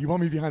 oh my god, you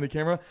want me behind the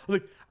camera? I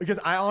was like, because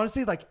I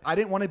honestly like I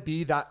didn't want to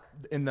be that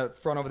in the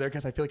front over there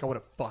because I feel like I would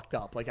have fucked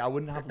up. Like I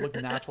wouldn't have looked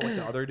natural like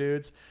the other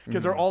dudes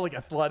because they're all like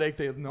athletic.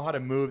 They know how to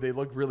move. They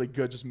look really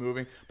good just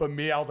moving. But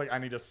me, I was like, I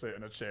need to sit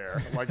in a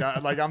chair.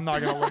 I'm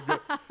not gonna look good.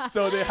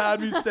 So they had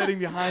me sitting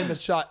behind the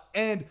shot.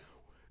 And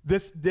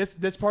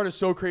this part is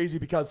so crazy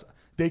because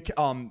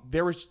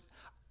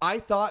I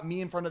thought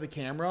me in front of the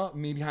camera,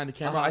 me behind the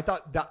camera, I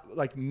thought that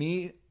like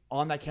me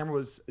on that camera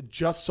was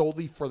just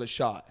solely for the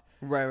shot.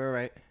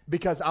 Right.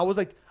 Because I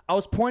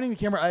was pointing the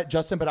camera at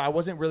Justin, but I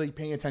wasn't really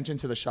paying attention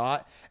to the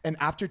shot. And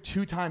after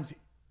 2 times,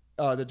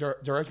 the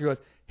director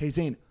goes, "Hey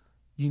Zane,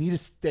 you need to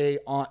stay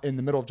in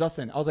the middle of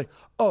Justin." I was like,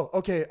 "Oh,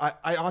 okay."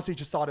 I honestly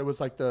just thought it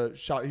was like the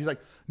shot. He's like,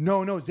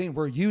 "No, Zane,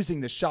 we're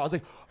using this shot." I was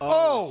like,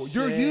 "Oh,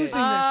 you're using this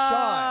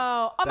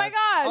shot." Oh my gosh.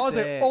 I was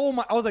like, "Oh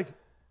my!" I was like,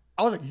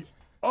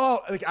 "Oh!"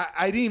 Like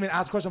I didn't even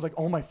ask questions. I'm like,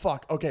 "Oh my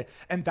fuck!" Okay,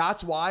 and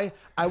that's why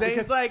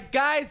Zane's like,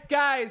 guys,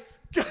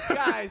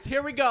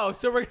 here we go.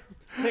 So we're.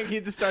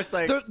 He just starts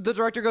like the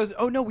director goes,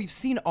 "Oh no, we've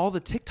seen all the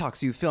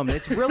TikToks you filmed.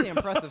 It's really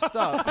impressive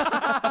stuff."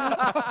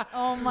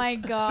 Oh my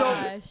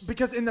gosh! So,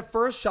 because in the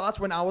first shots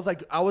when I was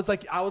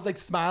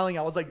smiling,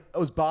 I was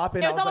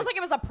bopping. It was almost like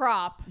it was a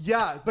prop.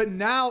 Yeah, but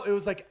now it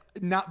was like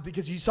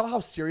because you saw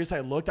how serious I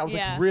looked. I was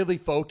like really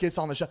focused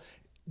on the shot.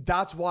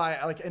 that's why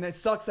and it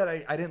sucks that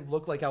I didn't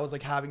look like I was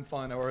like having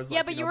fun or was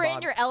like, but you were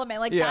in your element.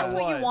 Like that's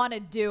what you want to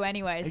do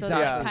anyway. So exactly.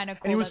 it's like, kind of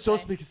cool. And he was so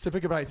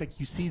specific about it. He's like,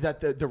 you see that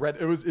the red,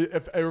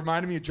 it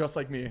reminded me of just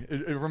like me.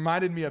 It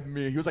reminded me of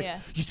me. He was like,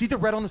 you see the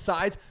red on the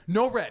sides?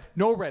 No red.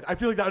 I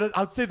feel like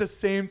I'd say the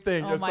same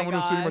thing as someone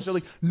who's shooting my show.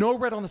 Like, no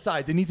red on the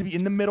sides. It needs to be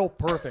in the middle,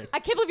 perfect. I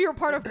can't believe you were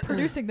part of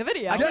producing the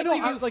video. I can't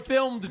believe you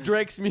filmed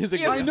Drake's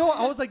music video. I know.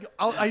 I was like,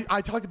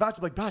 I talked to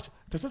Batch, like, Batch,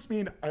 does this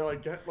mean I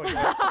like get like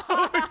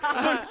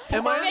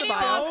am I in the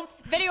bio?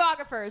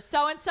 Videographers,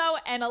 so-and-so,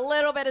 and a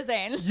little bit of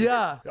Zane.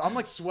 Yeah. I'm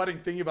like sweating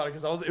thinking about it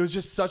because it was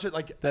just such a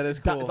that is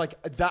cool.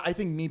 That I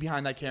think me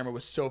behind that camera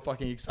was so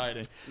fucking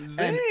exciting.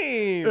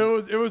 Zane.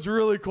 It was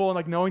really cool, and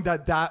like knowing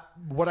that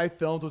what I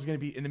filmed was gonna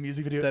be in the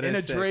music video, in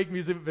a Drake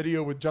music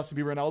video with Justin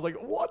Bieber, and I was like,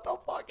 what the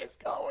fuck is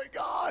going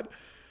on?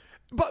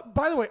 But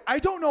by the way, I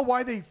don't know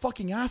why they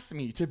fucking asked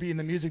me to be in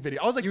the music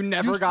video. I was like, you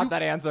never got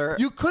that answer.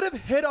 You could have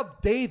hit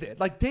up David.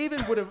 Like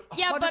David would have.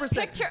 Yeah,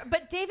 100%.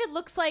 but David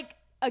looks like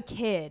a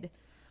kid.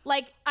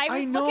 Like I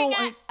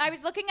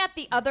was looking at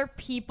the other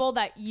people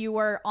that you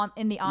were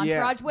in the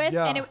entourage with,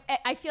 and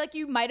I feel like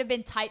you might have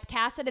been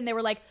typecasted, and they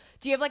were like,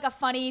 "Do you have like a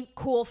funny,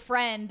 cool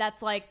friend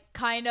that's like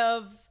kind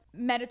of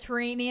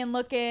Mediterranean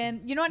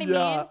looking?" You know what I mean?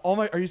 Yeah. Oh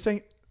my, are you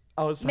saying?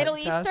 I was Middle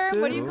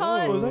Eastern? What do you call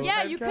it?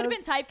 Yeah, you could have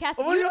been typecasted.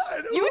 Oh my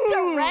God.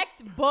 You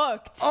direct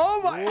booked.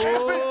 Oh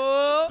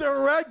my!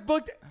 Direct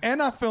booked,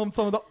 and I filmed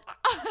some of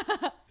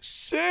the.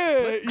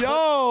 Shit,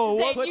 yo.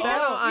 Zane, you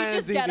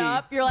just get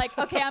up. You're like,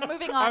 okay, I'm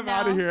moving on now.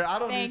 I'm out of here. I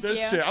don't need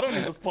this shit. I don't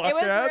need this podcast. It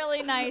was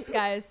really nice,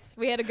 guys.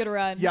 We had a good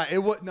run. Yeah, it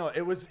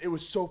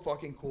was so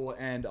fucking cool,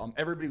 and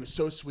everybody was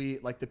so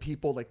sweet. Like the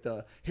people, like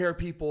the hair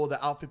people,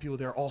 the outfit people,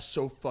 they're all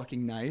so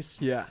fucking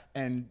nice. Yeah,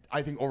 and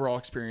I think overall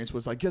experience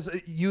was like,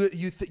 because you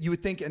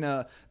would think in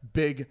a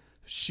big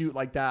shoot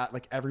like that,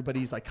 like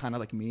everybody's like kind of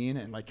like mean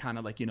and like kind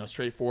of like, you know,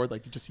 straightforward,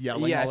 like just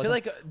yelling. Yeah, I feel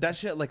like that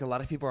shit, like a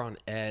lot of people are on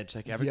edge,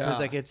 like because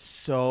like it's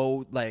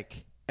so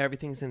like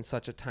everything's in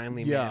such a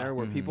timely manner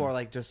where people are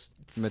like just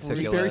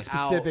meticulous, very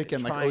specific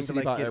and like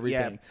OCD about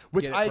everything,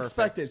 which I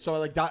expected. So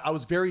like that, I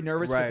was very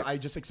nervous because I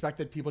just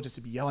expected people just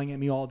to be yelling at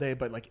me all day,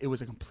 but like it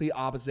was a complete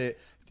opposite.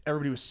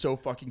 Everybody was so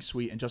fucking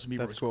sweet, and Justin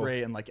Bieber was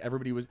great, and like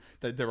everybody was.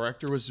 The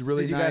director was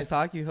really nice. Did you guys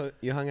talk?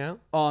 You hung out?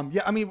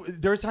 Yeah, I mean,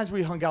 there was times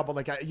we hung out, but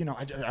like I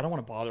don't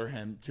want to bother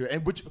him too,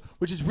 and which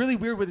is really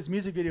weird with his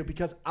music video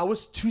because I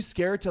was too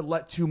scared to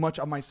let too much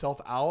of myself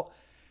out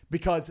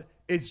because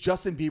it's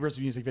Justin Bieber's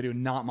music video,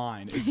 not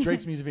mine. It's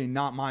Drake's music video,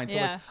 not mine. So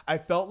like I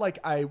felt like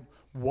I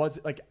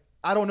was like,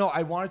 I don't know.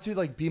 I wanted to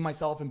like be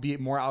myself and be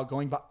more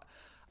outgoing, but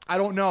I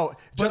don't know.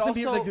 Justin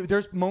Bieber, like,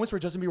 there's moments where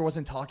Justin Bieber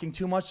wasn't talking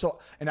too much. So,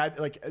 and I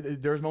like,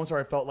 there's moments where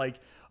I felt like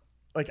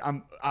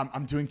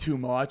I'm doing too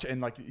much, and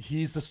like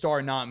he's the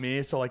star, not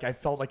me. So like I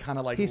felt like kind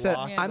of like he said,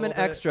 I'm an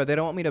extra. They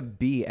don't want me to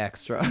be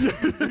extra.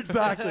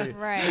 Exactly.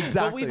 Right.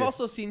 Exactly. But we've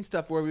also seen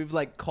stuff where we've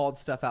like called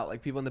stuff out,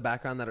 like people in the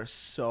background that are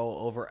so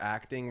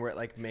overacting, where it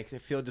like makes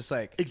it feel just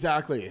like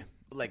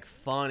like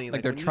funny,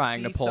 like they're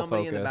trying to pull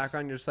somebody focus in the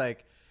background. You're just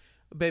like,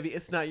 baby,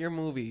 it's not your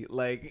movie.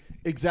 Like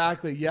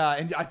exactly, yeah.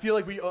 And I feel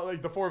like we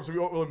like the four of us.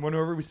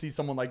 Whenever we see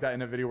someone like that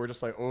in a video, we're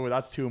just like, oh,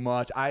 that's too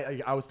much.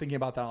 I was thinking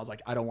about that. I was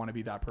like, I don't want to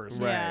be that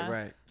person.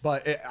 Right.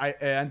 But it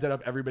ended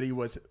up everybody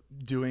was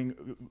going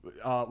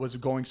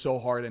so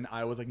hard, and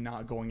I was like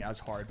not going as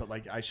hard. But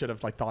like I should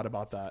have like thought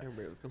about that.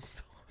 Everybody was going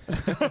so.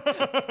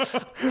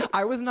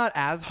 I was not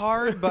as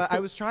hard, but I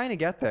was trying to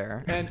get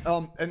there. And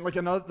like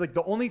another, like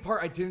the only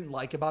part I didn't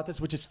like about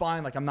this, which is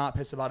fine, like I'm not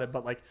pissed about it,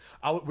 but like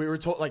I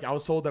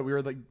was told that we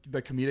were like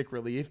the comedic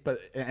relief, but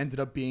it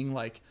ended up being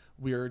like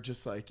we were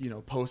just like, you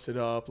know, posted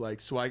up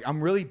like swag.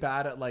 I'm really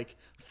bad at like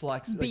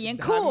flex, being like,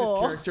 cool, having this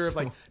character of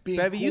like being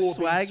Baby, cool, you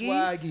being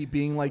swaggy,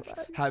 being like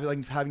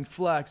having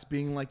flex,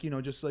 being like, you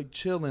know, just like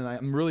chilling.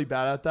 I'm really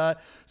bad at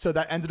that. So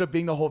that ended up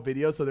being the whole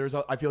video. So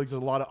I feel like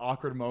there's a lot of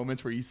awkward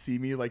moments where you see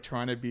me like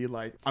trying to be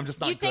like, I'm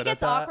just not good at that. You think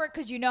it's awkward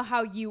because you know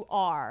how you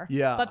are.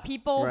 Yeah. But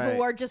people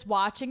who are just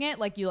watching it,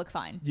 like you look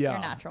fine. Yeah.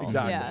 You're natural.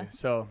 Exactly. Yeah.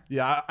 So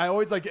yeah, I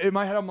always like in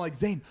my head I'm like,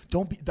 Zane,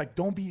 don't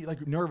be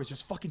like nervous.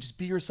 Just fucking just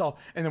be yourself.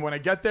 And then when I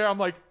get there, I'm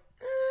like,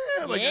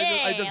 like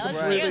I just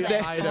completely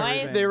hide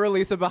everything. They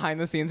release a behind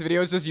the scenes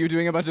video. It's just you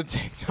doing a bunch of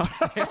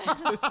TikTok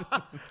dances.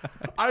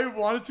 I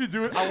wanted to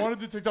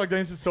do TikTok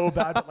dances so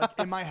bad, but like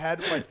in my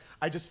head, like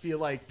I just feel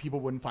like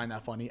people wouldn't find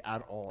that funny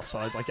at all. So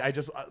I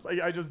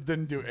just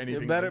didn't do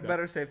anything.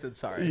 Better safe than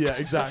sorry. Yeah,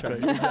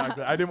 exactly.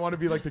 I didn't want to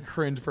be like the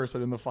cringe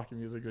person in the fucking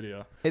music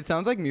video. It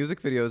sounds like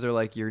music videos are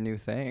like your new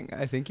thing.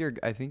 I think you're.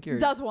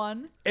 Does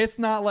one? It's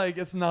not like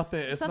it's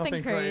nothing. It's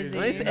nothing crazy.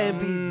 It's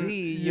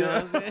MBD. You know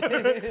what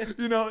I'm saying?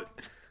 You know.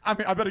 I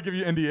mean, I better give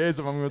you NDAs if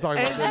I'm going to talk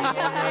about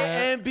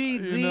this.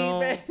 MBD, you know,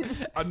 man.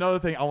 Another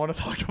thing, I want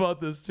to talk about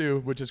this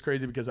too, which is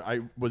crazy because I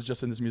was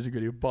just in this music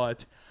video,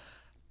 but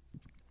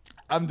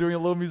I'm doing a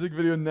little music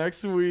video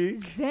next week.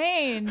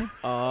 Zane.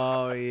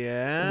 Oh,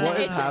 yeah?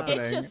 What is happening?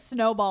 It's just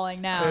snowballing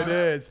now. It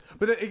is.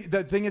 But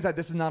the thing is that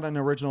this is not an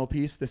original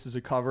piece. This is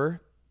a cover.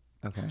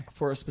 Okay.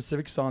 for a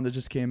specific song that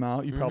just came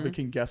out. You probably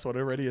can guess what it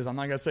already is. I'm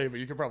not gonna say it, but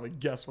you can probably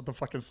guess what the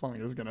fucking song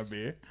is gonna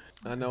be.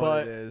 I know But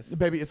what it is.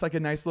 baby, it's like a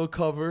nice little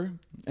cover,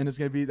 and that's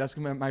gonna be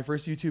my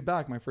first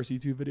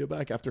YouTube video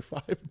back after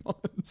 5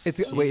 months.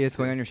 It's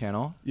going on your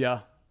channel?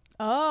 yeah.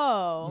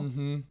 Oh.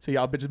 So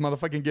y'all bitches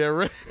motherfucking get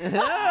ready. Okay.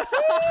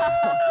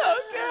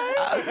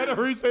 I had to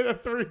re-say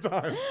that 3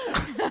 times.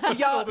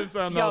 See y'all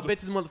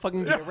bitches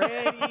motherfucking get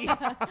ready.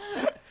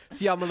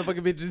 See y'all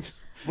motherfucking bitches.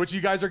 Which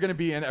you guys are gonna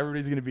be in.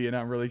 Everybody's gonna be in.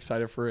 I'm really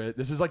excited for it.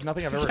 This is like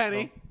nothing I've ever.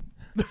 Kenny.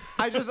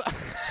 I'm Well,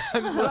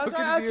 so that's why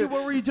I asked you. confused.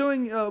 What were you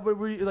doing? What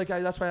were you like?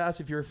 That's why I asked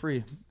if you were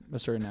free,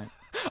 Mr. Knight.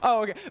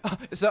 Oh, okay.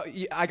 So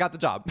I got the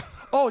job.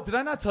 Oh, did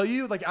I not tell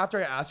you? Like after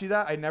I asked you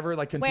that, I never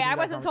like continued. Wait, I that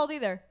wasn't told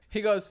either.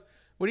 He goes,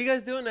 what are you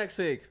guys doing next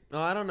week?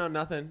 Oh, I don't know,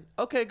 nothing.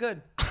 Okay,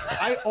 good.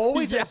 I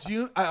always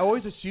assume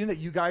that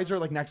you guys are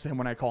like next to him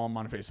when I call him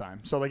on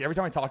FaceTime. So like every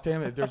time I talk to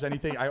him, if there's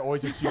anything, I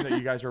always assume that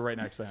you guys are right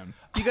next to him.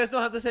 You guys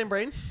don't have the same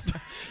brain?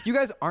 You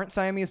guys aren't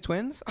Siamese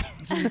twins?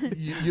 So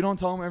you don't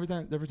tell him every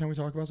time we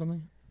talk about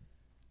something?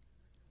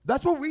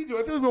 That's what we do.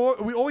 I feel like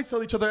we always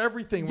tell each other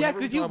everything. Yeah, whenever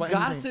we because you talk about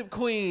gossip anything.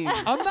 queen.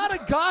 I'm not a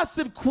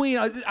gossip queen.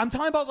 I'm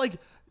talking about like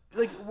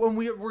when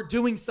we're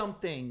doing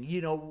something,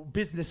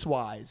 business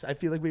wise. I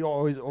feel like we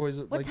always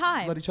like,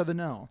 time? let each other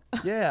know.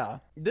 Yeah.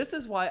 This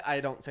is why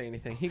I don't say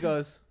anything. He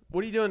goes,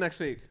 what are you doing next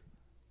week?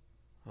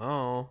 Oh.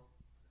 All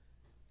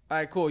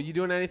right, cool. You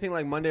doing anything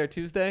like Monday or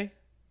Tuesday?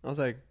 I was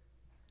like,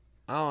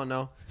 I don't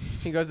know.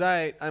 He goes, all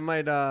right, I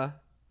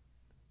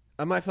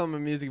might film a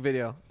music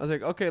video. I was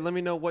like, okay, let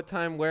me know what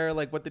time, where,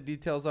 like what the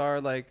details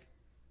are. Like,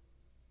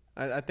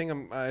 I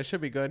think I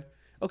should be good.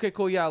 Okay,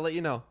 cool. Yeah, I'll let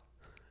you know.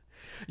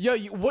 Yo,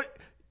 what?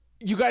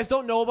 You guys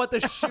don't know about the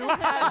shoot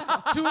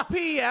at 2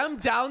 p.m.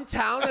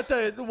 downtown at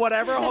the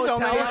whatever hotel.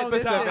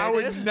 I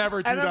would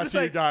never do And I'm that just to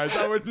you like, guys.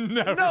 I would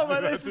never. No, do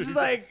but that this to is you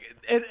like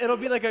guys. it'll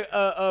be like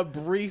a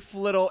brief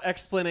little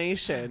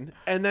explanation,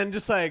 and then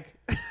just like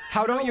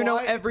How don't you know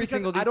why? It's every because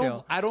single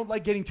detail? I don't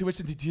like getting too much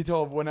into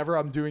detail of whenever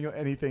I'm doing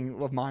anything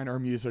of mine or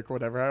music or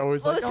whatever. I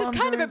always Well, like. this is I'm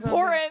kind of doing something."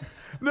 important.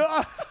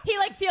 No. He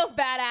like feels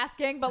bad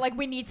asking, but like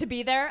we need to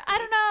be there. I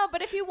don't know,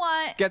 but if you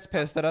want. Gets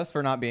pissed at us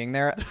for not being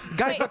there.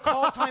 Guys, the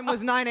call time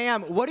was 9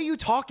 a.m. What are you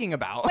talking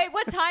about? Wait,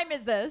 what time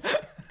is this?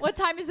 What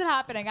time is it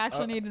happening? I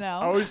actually need to know.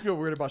 I always feel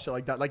weird about shit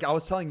like that. Like I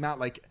was telling Matt,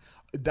 like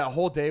that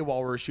whole day while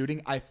we were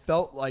shooting, I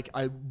felt like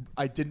I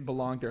didn't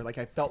belong there. Like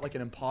I felt like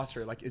an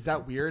imposter. Like, is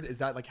that weird? Is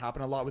that like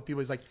happen a lot with people?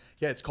 He's like,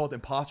 yeah, it's called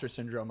imposter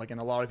syndrome. Like, and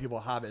a lot of people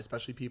have it,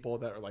 especially people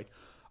that are like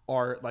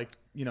have like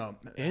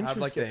a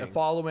Interesting.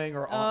 following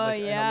or on like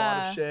in a lot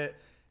of yeah. shit.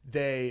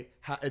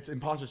 It's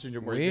imposter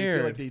syndrome where they Weird.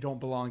 feel like they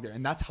don't belong there,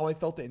 and that's how I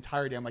felt the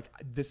entire day. I'm like,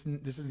 this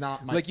is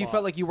not my like you spot.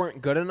 felt like you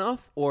weren't good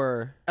enough,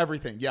 or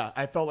Everything, yeah.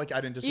 I felt like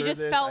I didn't deserve just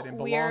this. felt I didn't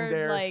belong weird,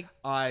 there. like-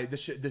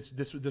 This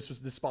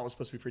spot was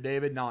supposed to be for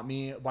David, not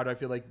me. Why do I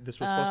feel like this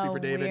was supposed to be for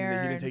David and then he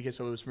didn't weird. take it,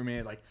 so it was for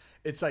me? Like,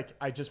 it's like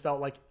I just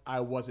felt like I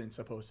wasn't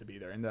supposed to be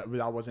there, and that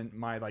wasn't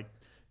my like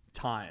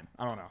time.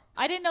 I don't know.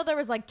 I didn't know there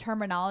was like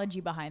terminology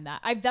behind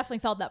that. I've definitely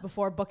felt that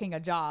before booking a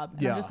job.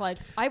 And Yeah. I'm just like,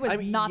 I was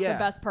mean, not yeah. the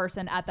best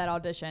person at that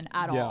audition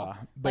at Yeah, all.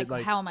 but, Like,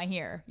 like- how am I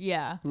here?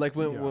 Yeah. like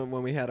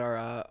when we had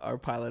our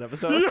pilot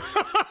episode.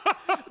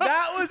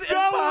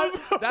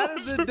 That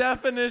is the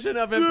definition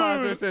of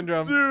imposter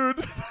syndrome. Dude,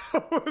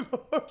 that was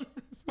 100%.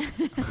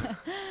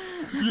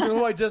 You know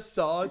who I just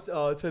saw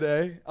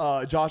today?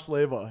 Josh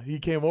Leva. He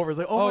came over. He's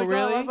like, oh my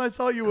really? god, last time I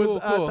saw you Cool,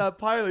 was cool. at that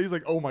pilot. He's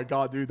like, oh my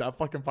god, dude, that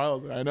fucking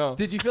pilot. I know.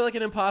 Did you feel like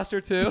an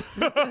imposter too?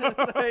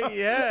 Like,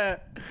 yeah.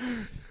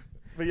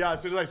 But yeah,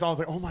 as soon as I saw him, I was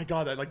like, oh my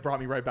god, that like brought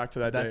me right back to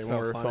that That's day so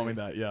when we were funny. filming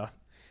that. Yeah.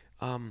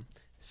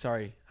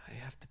 Sorry, I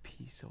have to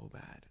pee so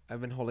bad.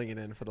 I've been holding it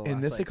in for the last.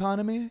 In this like,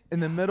 economy, in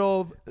the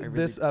middle of I really,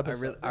 this I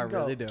episode,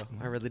 really do.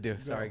 I really do.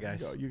 Sorry,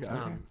 guys. Go, you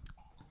got it.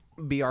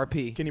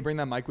 BRP. Can you bring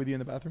that mic with you in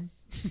the bathroom?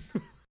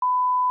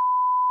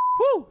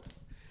 Woo!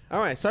 All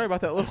right. Sorry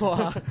about that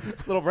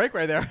little break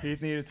right there. He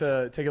needed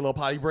to take a little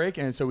potty break,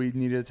 and so we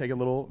needed to take a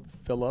little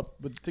fill up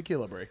with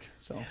tequila break.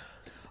 So,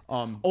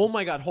 Oh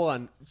my God! Hold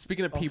on.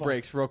 Speaking of pee fuck.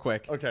 breaks, real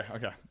quick. okay.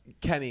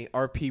 Kenny,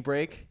 our pee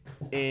break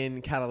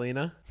in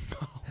Catalina.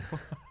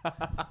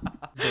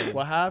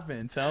 What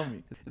happened? Tell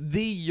me.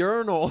 The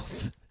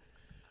urinals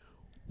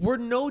were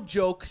no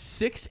joke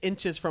 6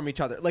 inches from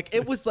each other. Like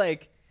it was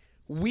like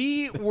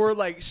we were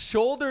like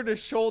shoulder to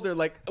shoulder.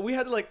 Like we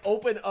had to like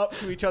open up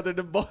to each other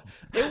to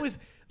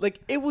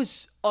it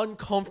was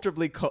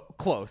uncomfortably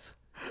close.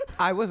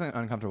 I wasn't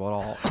uncomfortable at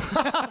all.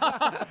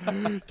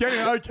 Kenny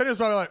was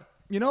probably like,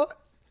 you know what?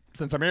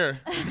 Since I'm here,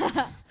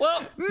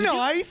 Well,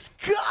 nice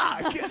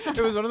cock.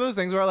 It was one of those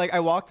things where like I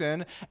walked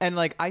in and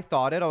like I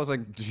thought it. I was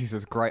like,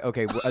 Jesus Christ.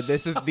 Okay,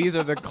 these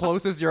are the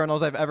closest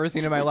urinals I've ever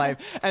seen in my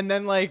life. And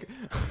then like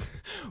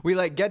we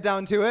like get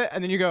down to it,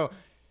 and then you go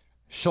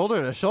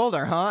shoulder to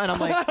shoulder, huh? And I'm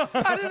like,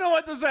 I didn't know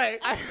what to say.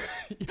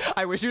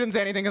 I wish you didn't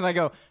say anything because I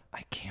go,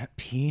 I can't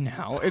pee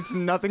now.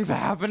 Nothing's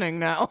happening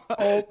now.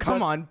 Oh,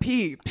 come on,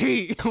 pee.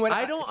 When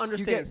I don't you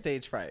understand get-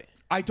 stage fright.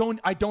 I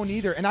don't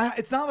either. And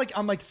it's not like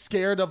I'm like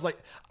scared of like,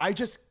 I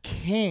just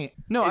can't.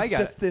 No, it's I get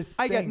just it. this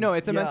I get thing. no,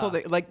 it's a mental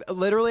thing. Like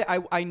literally,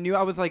 I knew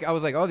I was like,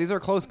 oh, these are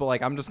close, but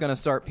like I'm just gonna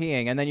start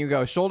peeing, and then you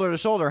go shoulder to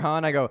shoulder, huh?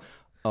 And I go,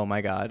 oh my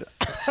god.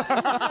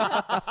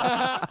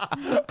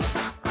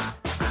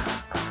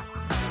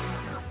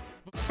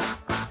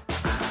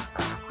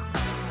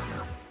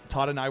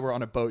 Todd and I were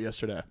on a boat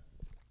yesterday.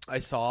 I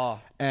saw.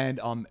 And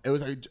it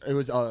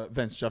was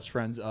Vince, Jeff's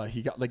friends.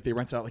 He got like they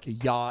rented out like a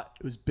yacht.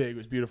 It was big. It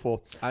was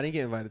beautiful. I didn't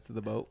get invited to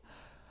the boat.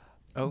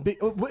 Oh,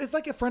 It's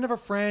like a friend of a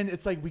friend.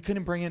 It's like we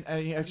couldn't bring in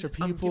any extra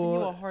people. I'm giving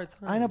you a hard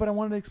time. I know, but I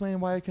wanted to explain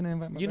why I couldn't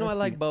invite my You know I bestie.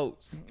 like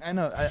boats. I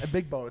know,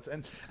 big boats.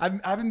 And I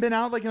haven't been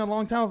out like in a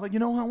long time. I was like, you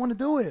know what? I want to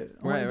do it.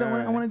 I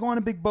want to go on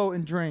a big boat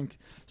and drink.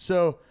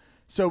 So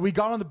we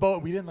got on the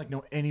boat. We didn't like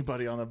know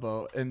anybody on the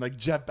boat. And like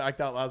Jeff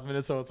backed out last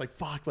minute. So it's like,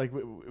 fuck. Like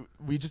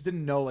we just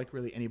didn't know like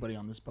really anybody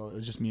on this boat. It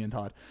was just me and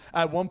Todd.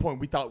 At one point,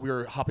 we thought we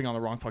were hopping on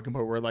the wrong fucking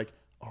boat. We're like,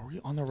 are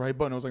we on the right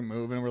boat? And it was like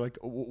moving. And we're like,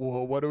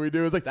 well, what do we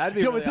do? It's like, That'd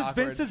be yo, really is this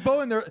awkward. Vince's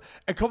boat? And a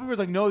couple people was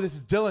like, no, this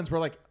is Dylan's. We're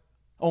like,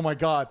 oh my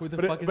God. Who the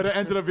But fuck is it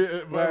ended up being,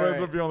 Right.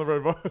 on the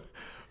right boat.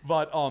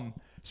 But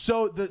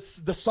so the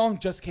song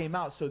just came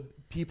out. So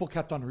people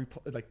kept on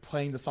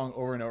playing the song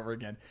over and over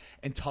again.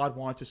 And Todd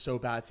wanted to so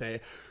bad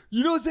say,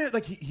 you know, Zane,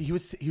 like he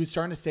was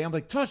starting to say, I'm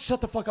like, Todd, shut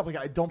the fuck up.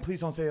 Like,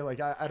 please don't say it.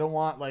 Like, I don't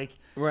want like,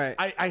 Right.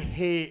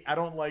 I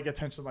don't like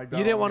attention like that.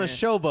 You didn't want to a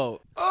showboat.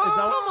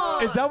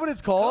 Is that what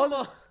it's called? Come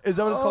on. Is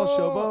that what it's called?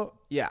 Showboat?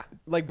 Yeah,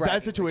 like bragging.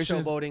 Bad situation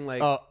like showboating.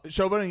 Like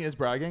showboating is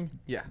bragging.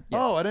 yeah.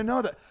 Oh, I didn't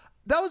know that.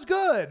 That was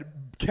good,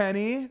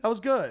 Kenny. That was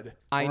good.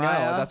 I know.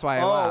 Mariah? That's why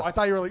I Oh, laughed. I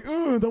thought you were like,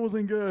 that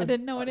wasn't good. I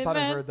didn't know what it I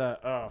meant. heard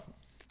that. Oh,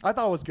 I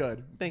thought it was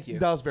good. Thank you.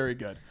 That was very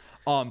good.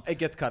 It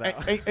gets cut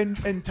out.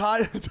 And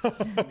Todd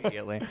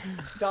Immediately.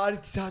 Todd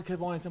kept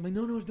wanting something.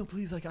 I'm like, no,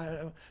 please. Like,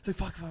 it's like,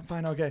 fuck,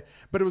 fine, okay.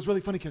 But it was really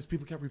funny because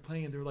people kept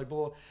replaying and they were like,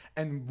 blah, blah.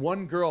 And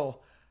one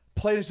girl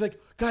played and she's like,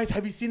 guys,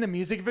 have you seen the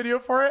music video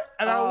for it?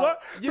 And I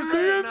looked, you me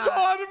could and not.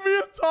 Todd,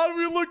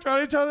 we looked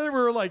at each other. We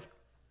were like,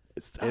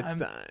 it's time. It's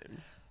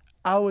time.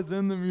 I was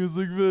in the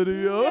music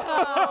video.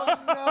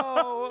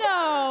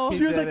 No.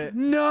 She was did like, it.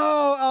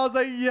 no. I was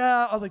like,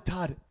 yeah. I was like,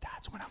 Todd,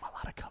 that's when I'm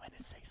allowed to come in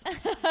and say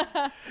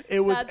something. It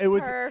was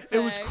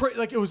That's crazy.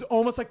 Like it was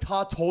almost like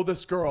Todd told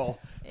this girl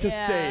to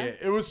say it.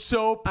 It was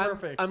so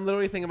perfect. I'm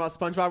literally thinking about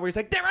SpongeBob where he's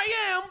like, there I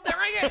am,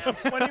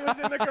 when he was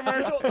in the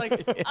commercial.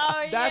 Like,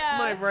 Oh, that's yeah.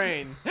 my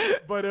brain.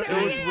 but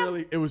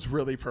it was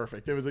really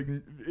perfect. It was like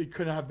it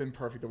couldn't have been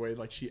perfect the way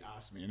like she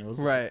asked me, and it was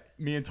Right. Like,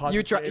 me and Todd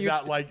You just try- gave you-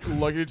 that like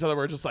look at each other.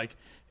 We're just like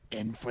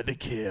in for the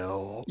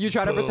kill. You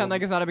try to Boom. pretend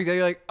like it's not a big deal.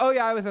 You're like, oh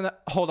yeah, I was in the.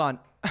 Hold on.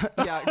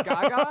 Yeah,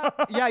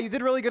 Gaga. Yeah, you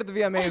did really good at the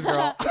VMAs,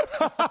 girl.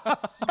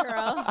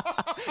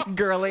 Girl.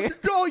 Girly.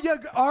 Oh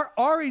yeah,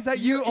 Ari, is that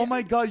you? Oh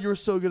my God, you were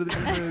so good at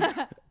the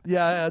music.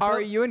 Yeah.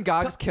 Ari, you and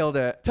Gogs killed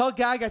it. Tell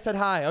Gag I said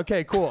hi.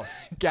 Okay, cool.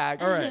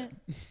 Gag. All right.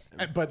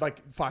 But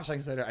like 5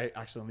 seconds later, I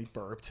accidentally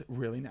burped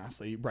really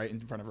nasty right in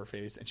front of her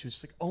face, and she was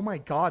just like, "Oh my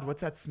God,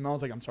 what's that smell?" I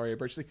was like, "I'm sorry, I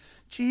burped." She's like,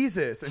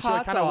 "Jesus!" And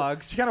Hot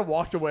dogs. she kind of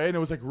walked away, and it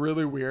was like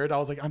really weird. I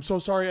was like, "I'm so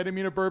sorry, I didn't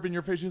mean to burp in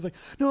your face." She was like,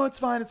 "No, it's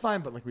fine, it's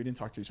fine." But like we didn't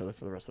talk to each other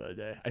for the rest of the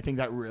day. I think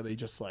that really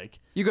just like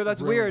You go,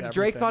 that's ruined weird.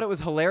 Drake everything. thought it was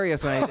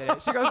hilarious when I did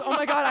it. She goes, oh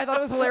my God, I thought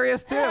it was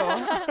hilarious too.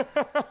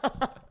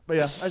 But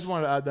yeah, I just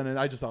wanted to add that in.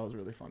 I just thought it was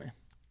really funny.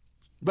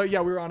 But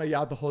yeah, we were on a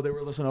yacht the whole day. We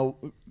were listening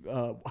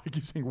to, I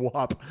keep saying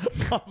WAP.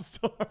 Pop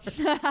star.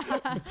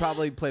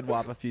 Probably played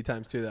WAP a few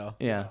times too, though.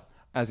 Yeah,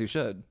 as you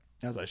should.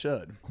 As I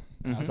should.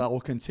 As I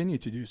will continue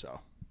to do so.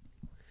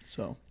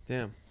 So,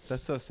 Damn,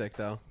 that's so sick,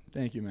 though.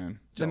 thank you, man.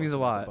 That means a Jealous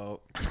lot.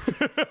 about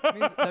the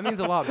boat. That means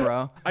a lot,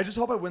 bro. I just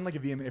hope I win like a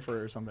VMA for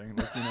it or something.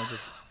 Like, you know,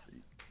 just.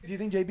 Do you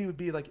think JB would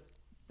be like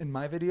in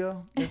my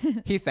video?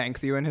 He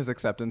thanks you in his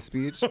acceptance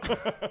speech.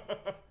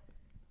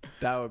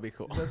 That would be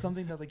cool. Is that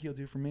something that like he'll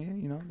do for me?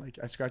 You know, like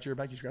I scratch your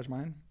back, you scratch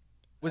mine.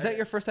 Was that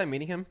your first time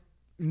meeting him?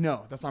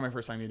 No, that's not my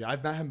first time meeting.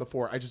 I've met him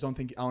before. I just don't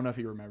know if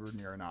he remembered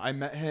me or not. I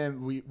met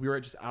him. We were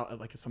just out at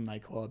like some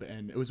nightclub,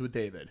 and it was with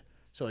David.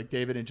 So like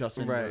David and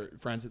Justin were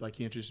friends. Like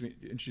he introduced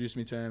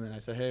me to him, and I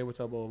said, "Hey, what's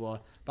up?" Blah blah blah.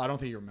 But I don't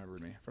think he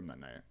remembered me from that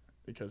night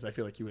because I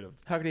feel like he would have.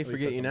 How could he at least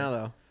forget said you now,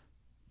 something. though?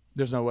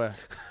 There's no way.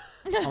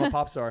 I'm a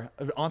pop star.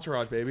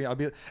 Entourage, baby. I'll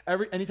be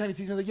anytime he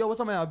sees me, like, "Yo, what's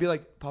up, man?" I'll be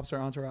like, "Pop star,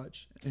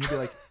 Entourage," and he'd be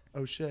like,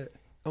 "Oh shit."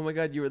 Oh my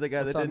God, you were the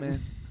guy What's that up, didn't man?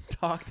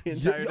 talk the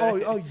entire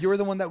day. Oh, you're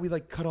the one that we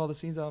like cut all the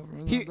scenes out.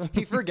 He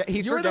You're forgets.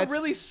 the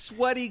really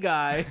sweaty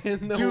guy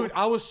in the Dude,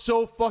 I was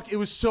so it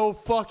was so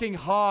fucking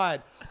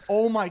hot.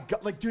 Oh my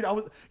God. Like, dude, I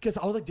was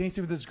like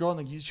dancing with this girl,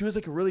 and like she was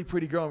like a really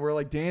pretty girl, and we were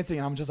like dancing,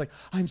 and I'm just like,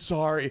 I'm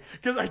sorry.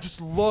 Because I just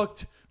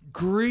looked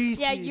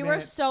greasy. Yeah, you man.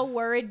 were so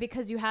worried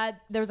because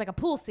there was like a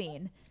pool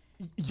scene.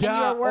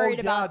 Yeah, you were worried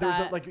about there's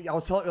that. like I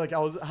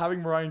was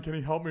having Mariah and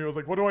Kenny help me. I was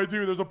like, what do I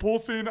do? There's a pool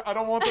scene. I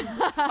don't want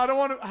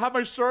to have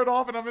my shirt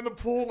off and I'm in the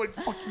pool like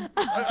fucking.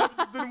 I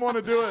just didn't want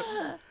to do it.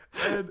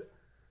 And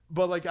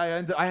But like I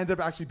ended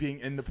up actually being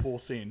in the pool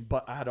scene,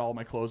 but I had all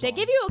my clothes on. They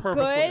give you a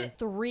purposely. good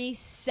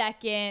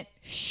 3-second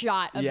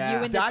shot of you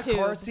in the that tube.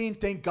 car scene,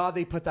 thank God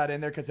they put that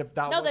in there, because if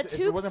the if it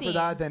tube wasn't for scene.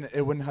 that, then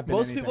it wouldn't have been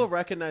Most anything. people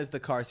recognize the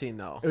car scene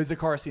though. It was a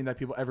car scene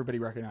that everybody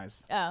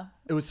recognized. Oh.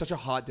 It was such a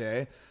hot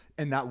day,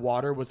 and that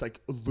water was like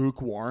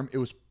lukewarm. It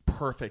was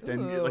perfect,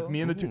 and like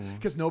me and the two,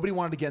 because nobody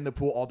wanted to get in the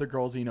pool. All the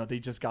girls, they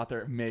just got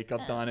their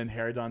makeup done and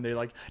hair done. They're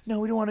like, no,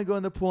 we don't want to go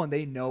in the pool, and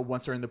they know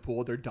once they're in the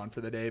pool, they're done for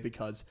the day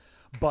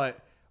but.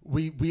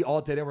 We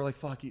all did it. We're like,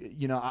 fuck you.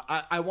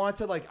 I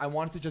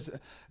wanted to just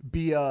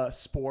be a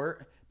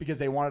sport, because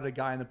they wanted a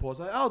guy in the pool. I was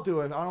like, I'll do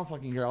it. I don't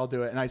fucking care. I'll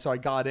do it. And so I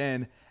got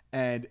in,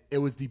 and it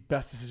was the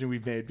best decision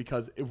we've made,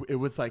 because it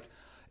was like,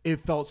 it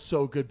felt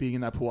so good being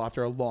in that pool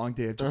after a long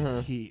day of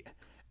just heat.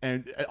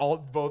 And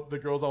both the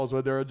girls I was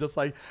with, they were just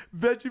like,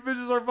 bet you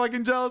bitches are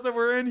fucking jealous that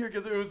we're in here,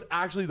 because it was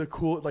actually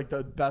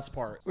the best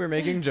part. We were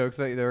making jokes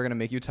that they were gonna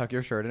make you tuck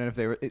your shirt in, and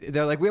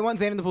they're like, we want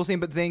Zane in the pool scene,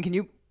 but Zane, can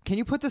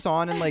you put this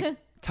on and like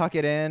tuck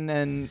it in,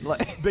 and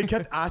like they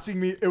kept asking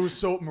me. It was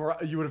so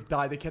you would have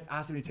died. They kept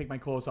asking me to take my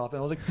clothes off, and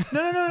I was like,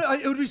 no.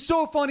 It would be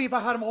so funny if I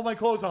had all my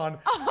clothes on.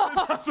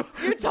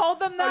 You told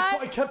them that?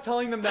 I kept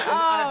telling them that, and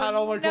I had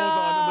all my clothes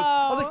on. And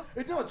I was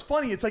like, no, it's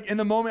funny. It's like in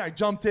the moment I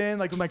jumped in,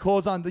 like with my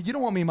clothes on. You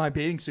don't want me in my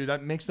bathing suit.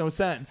 That makes no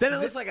sense. Then it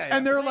looks like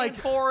and they're like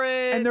for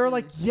it. And they're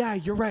like, yeah,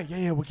 you're right.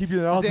 Yeah, we'll keep you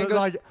there. Zane goes,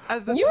 Like,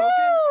 as the woo!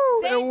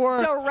 token. It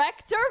worked.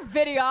 Director,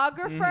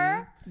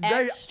 videographer,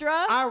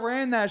 extra. I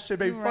ran that shit,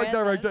 baby. Fuck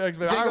director,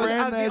 extra. Zane I goes, ran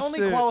as that the only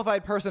shit.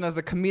 qualified person as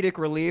the comedic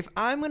relief,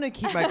 I'm gonna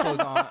keep my clothes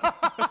on.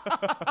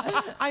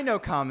 I know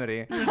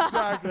comedy.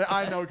 Exactly.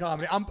 I know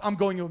comedy. I'm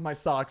going in with my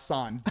socks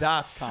on.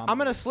 That's comedy. I'm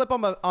gonna slip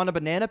on a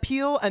banana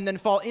peel and then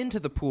fall into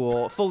the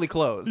pool fully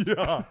clothed.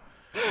 Yeah.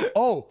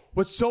 Oh,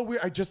 what's so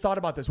weird? I just thought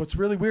about this. What's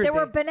really weird? There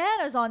were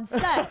bananas on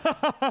set.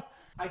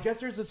 I guess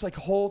there's this like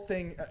whole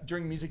thing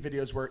during music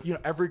videos where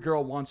every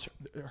girl wants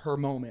her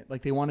moment,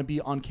 like they want to be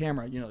on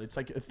camera. It's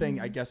like a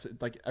thing. I guess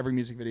like every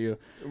music video.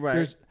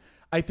 Right.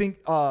 I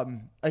think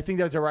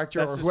the director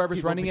That's or just whoever's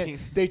people running being-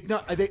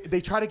 it,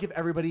 they try to give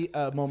everybody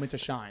a moment to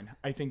shine.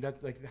 I think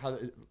that's like how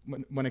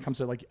when it comes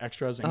to like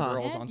extras and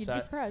girls on You'd set.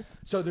 be surprised.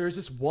 So there's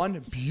this one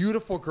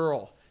beautiful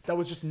girl that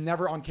was just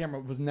never on camera,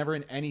 was never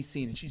in any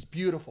scene, and she's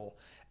beautiful.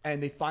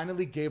 And they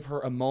finally gave her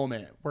a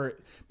moment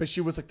but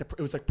she was like it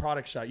was like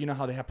product shot. You know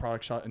how they have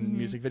product shot in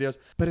music videos,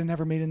 but it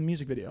never made it in the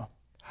music video.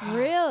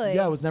 Really?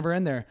 Yeah, it was never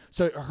in there.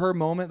 So her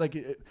moment, like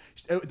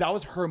that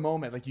was her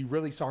moment. Like you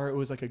really saw her. It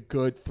was like a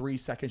good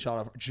 3-second shot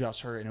of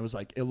just her, and it was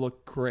like it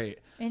looked great.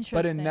 But it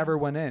Interesting. never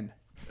went in.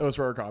 It was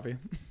for her coffee.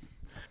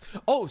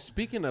 Oh,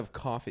 speaking of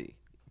coffee,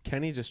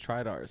 Kenny just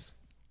tried ours.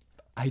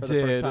 I For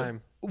the first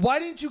time. Why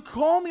didn't you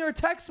call me or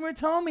text me or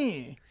tell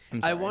me?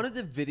 I wanted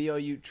to video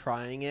you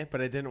trying it, but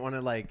I didn't want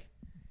to like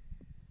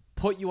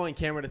put you on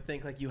camera to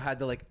think like you had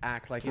to like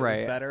act like it was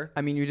better.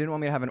 I mean, you didn't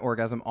want me to have an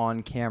orgasm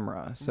on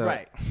camera, so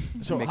Right.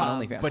 So make how-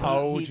 OnlyFans. But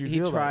How he would you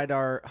feel about tried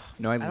our.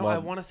 No, I I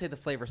love- want to say the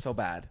flavor so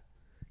bad.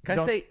 Can I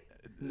Don't- say?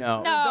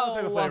 no. No. Don't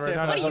say the flavor. say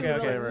No, What are you, okay,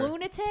 a okay.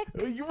 lunatic?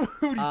 You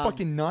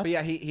fucking nuts? But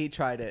yeah, he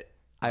tried it.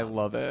 I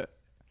love it.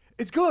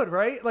 It's good,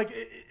 right? Like,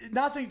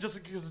 not saying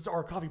just because it's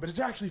our coffee, but it's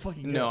actually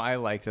fucking good. No, I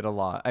liked it a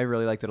lot. I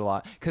really liked it a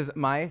lot. Because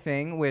my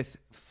thing with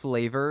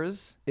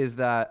flavors is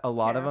that a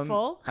lot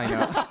Careful. of them.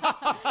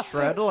 I know.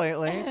 Tread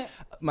lightly.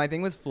 My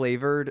thing with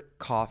flavored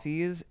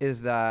coffees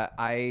is that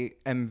I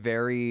am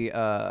very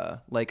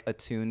like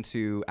attuned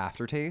to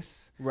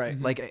aftertastes.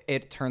 Right. Like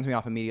it turns me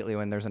off immediately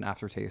when there's an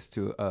aftertaste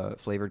to a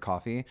flavored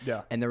coffee.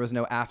 Yeah. And there was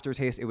no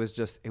aftertaste. It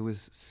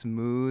was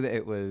smooth.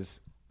 It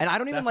was. And I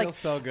don't even That like. feels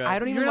so good. I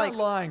don't even You're like. not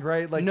lying,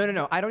 right? Like,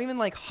 No. I don't even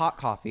like hot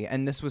coffee,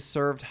 and this was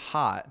served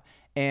hot,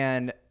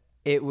 and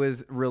it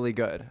was really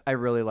good. I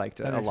really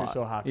liked it that a makes lot. me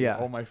so happy. Yeah.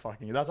 Oh my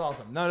fucking, that's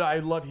awesome. No, I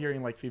love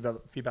hearing like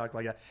feedback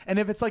like that. And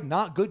if it's like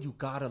not good, you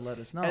gotta let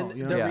us know. And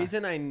you know? the Yeah.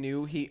 reason I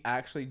knew he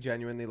actually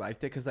genuinely liked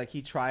it because like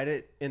he tried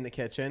it in the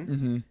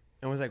kitchen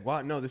and was like,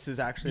 "Wow, no, this is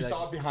actually." You like,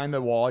 saw it behind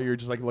the wall. You're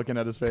just like looking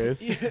at his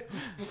face.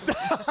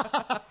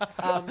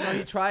 no,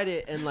 he tried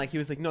it and like he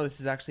was like, "No, this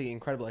is actually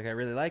incredible. Like I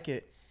really like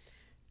it."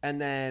 And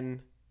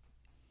then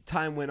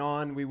time went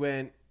on. We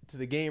went to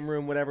the game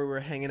room, whatever. We were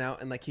hanging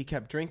out, and like he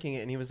kept drinking it,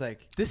 and he was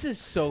like, "This is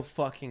so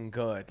fucking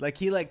good." Like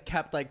he like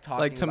kept like talking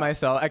Like to about,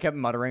 myself, I kept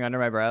muttering under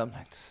my breath. I'm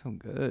like, "It's so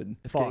good."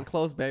 It's getting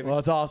close, baby. Well,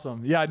 that's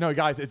awesome. Yeah, no,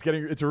 guys, it's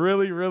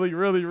really, really,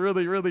 really,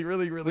 really, really,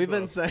 really, really. We've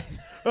been close. saying.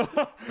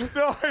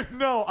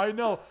 No, I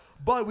know,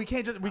 but we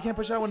can't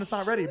push it out when it's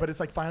not ready. But it's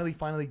like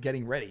finally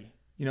getting ready.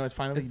 You know, it's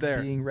finally It's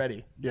there. being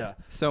ready. Yeah.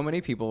 So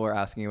many people were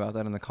asking about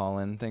that in the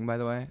call-in thing, by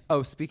the way.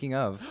 Oh, speaking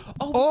of,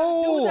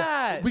 Oh, do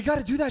that. We got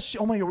to do that shit.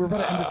 Oh my god, we're about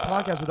to end this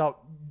podcast without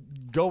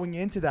going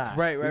into that.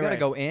 Right. we gotta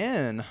go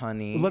in,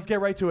 honey. Let's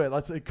get right to it.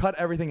 Let's cut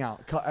everything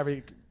out. Cut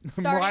every.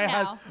 Starting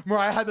now.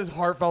 Mariah had this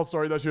heartfelt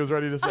story that she was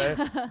ready to say.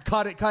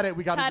 Cut it.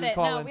 We got to Cut do it.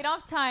 call-ins. No, we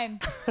don't have time.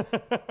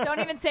 Don't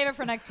even save it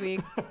for next week.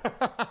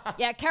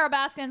 Yeah, Carol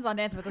Baskin's on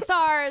Dancing with the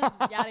Stars.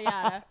 Yada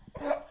yada.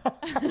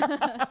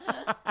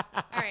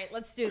 All right,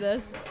 let's do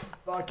this.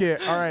 Fuck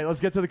it. All right, let's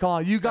get to the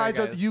call. You guys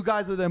All right,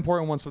 guys. are the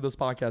important ones for this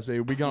podcast, baby.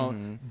 We're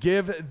gonna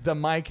give the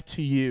mic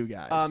to you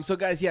guys. So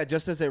guys, yeah,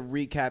 just as a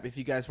recap, if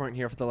you guys weren't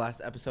here for the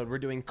last episode, we're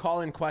doing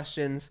call-in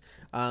questions.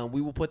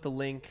 We will put the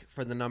link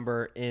for the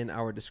number in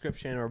our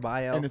description or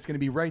bio. and it's gonna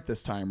be right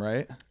this time,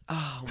 right?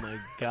 Oh my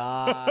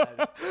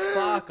god.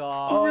 Fuck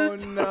off. Oh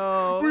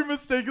no. We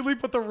mistakenly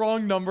put the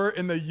wrong number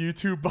in the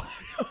YouTube bio.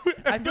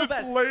 I feel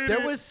bad.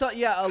 There was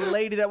a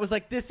lady that was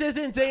like, "This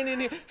isn't Zane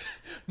in here."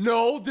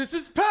 No, this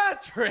is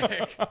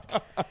Patrick.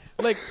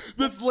 Like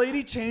this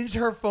lady changed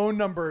her phone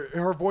number,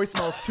 her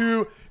voicemail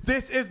to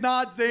 "This is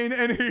not Zane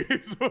and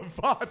he's a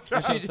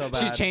podcast."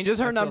 She changes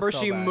her number. so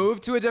She bad.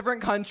 moved to a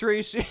different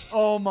country.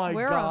 Oh my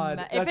We're god!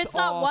 if that's it's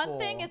not awful. one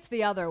thing, it's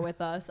the other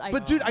with us.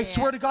 But dude, I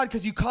swear to God,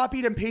 because you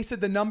copied and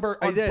pasted the number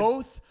on did.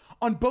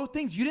 both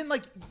things. You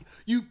didn't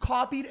you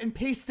copied and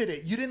pasted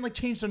it. You didn't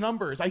change the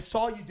numbers. I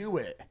saw you do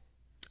it.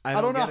 I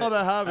don't know get how it. that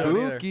I happened. don't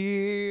either.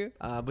 Spooky.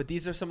 But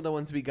these are some of the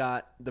ones we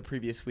got the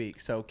previous week.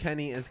 So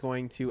Kenny is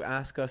going to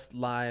ask us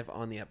live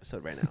on the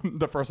episode right now.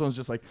 The first one's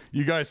just like,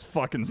 you guys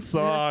fucking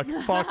suck.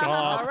 Fuck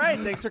off. All right,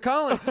 thanks for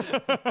calling.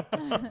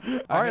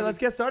 All right, let's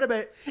get started,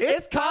 babe.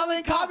 It's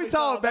Colin Coffee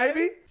Talk,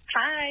 baby.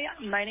 Hi,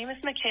 my name is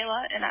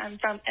Michaela, and I'm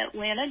from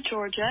Atlanta,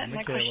 Georgia. And my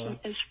Michaela. question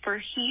is for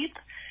Heath.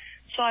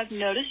 So I've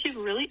noticed you've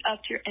really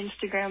upped your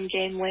Instagram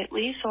game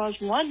lately, so I was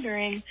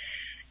wondering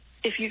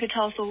if you could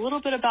tell us a little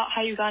bit about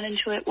how you got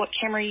into it, what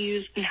camera you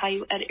use, and how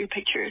you edit your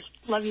pictures.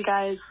 Love you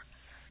guys.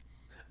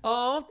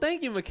 Oh,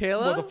 thank you,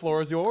 Michaela. Well, the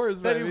floor is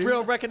yours, baby. Baby,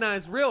 real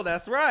recognize real.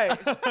 That's right.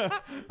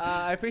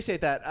 I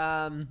appreciate that.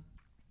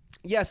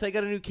 Yeah, so I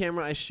got a new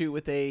camera. I shoot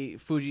with a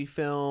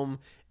Fujifilm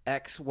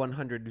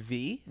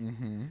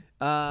X100V.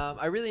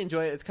 I really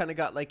enjoy it. It's kind of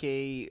got like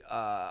a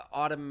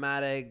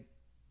automatic,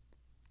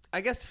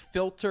 I guess,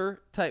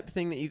 filter type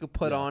thing that you could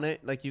put on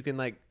it. Like you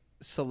can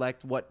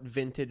select what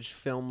vintage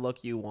film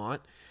look you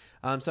want.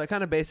 So I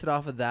kind of base it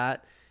off of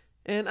that.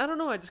 And I don't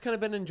know, I just kind of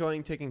been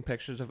enjoying taking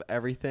pictures of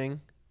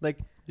everything.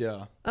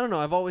 Yeah. I don't know,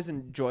 I've always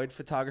enjoyed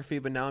photography,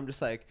 but now I'm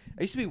just I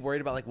used to be worried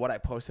about what I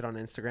posted on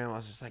Instagram. I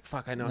was just like,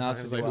 fuck, I know Now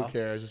it's it's not just gonna like, do who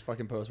well. cares? Just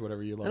fucking post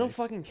whatever you like. I don't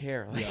fucking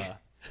care. Yeah.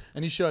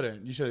 And you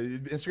shouldn't.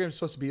 Instagram's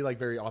supposed to be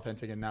very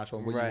authentic and natural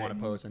and what you Right. want to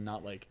post and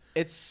not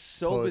It's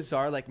so post.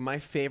 bizarre. My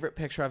favorite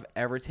picture I've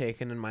ever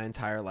taken in my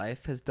entire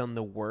life has done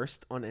the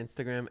worst on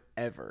Instagram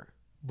ever.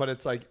 But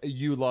it's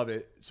you love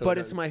it. So But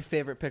that- it's my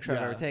favorite picture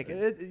I've ever taken.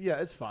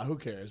 It's fine. Who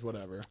cares?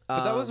 Whatever.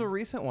 But that was a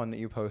recent one that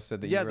you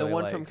posted that Yeah, you really the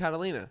one liked. from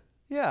Catalina.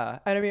 Yeah,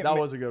 and I mean That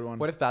was a good one.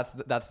 What if that's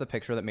the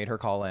picture that made her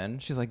call in?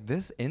 She's like,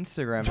 this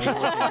Instagram is looking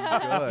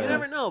good. You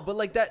never know, but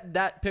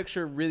that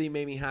picture really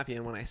made me happy,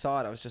 and when I saw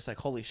it, I was just like,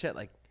 holy shit,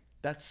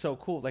 that's so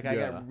cool. I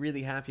Yeah. got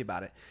really happy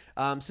about it.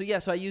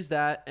 So I use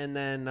that, and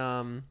then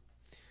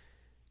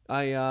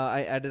I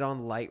edit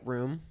on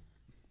Lightroom.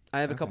 I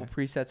have a couple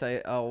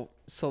presets I'll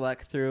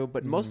select through,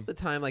 but most of the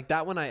time,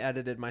 that one I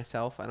edited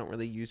myself. I don't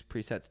really use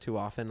presets too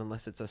often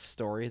unless it's a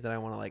story that I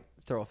want to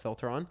throw a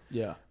filter on.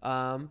 Yeah.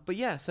 But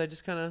yeah, so I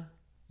just kind of.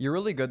 You're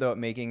really good though at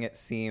making it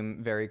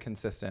seem very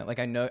consistent.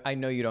 I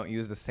know you don't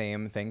use the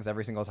same things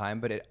every single time,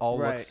 but it all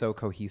Right. looks so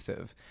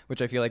cohesive,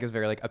 which I feel like is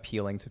very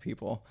appealing to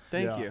people.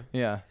 Thank Yeah. you.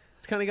 Yeah.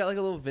 It's kind of got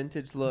a little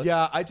vintage look.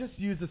 Yeah, I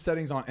just use the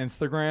settings on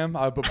Instagram.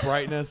 I put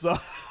brightness,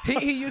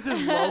 He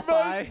uses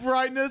lo-fi.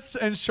 brightness,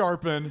 and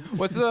sharpen.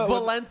 What's the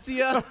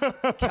Valencia.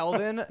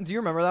 Kelvin? Do you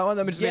remember that one?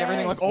 That just made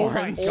everything look Yes. Oh my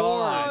orange.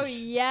 God. Oh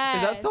yeah.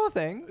 Is that still a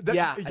thing?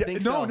 Yeah, I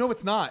think so. No,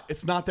 it's not.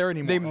 It's not there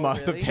anymore. They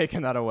must have really?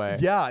 taken that away.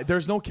 Yeah,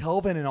 there's no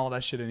Kelvin and all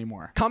that shit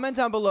anymore. Comment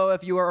down below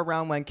if you were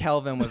around when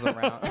Kelvin was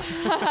around.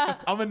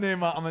 I'm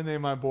gonna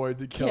name my boy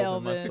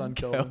Kelvin, my Kelvin. son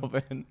Kelvin.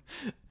 Kelvin.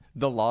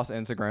 The lost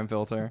Instagram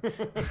filter.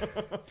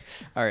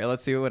 All right,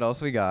 let's see what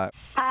else we got.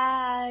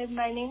 Hi,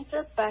 my name's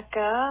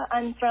Rebecca.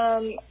 I'm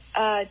from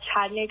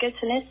Chattanooga,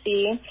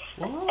 Tennessee.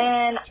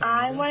 And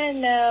I want to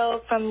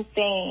know from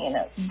Zane,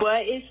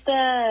 what is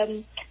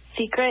the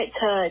secret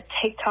to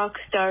TikTok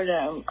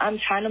stardom? I'm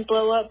trying to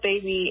blow up,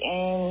 baby,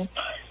 and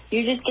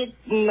you just get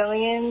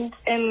millions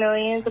and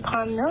millions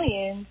upon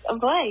millions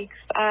of likes.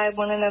 I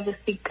want to know the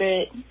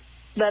secret.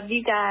 Love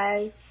you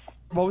guys.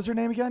 What was her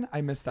name again? I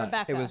missed that.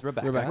 Rebecca. It was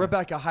Rebecca.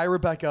 Rebecca. Hi,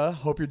 Rebecca.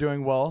 Hope you're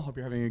doing well. Hope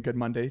you're having a good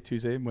Monday,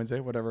 Tuesday,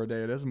 Wednesday, whatever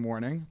day it is,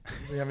 morning.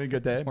 You're having a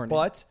good day. Morning.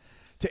 But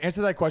to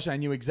answer that question, I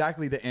knew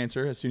exactly the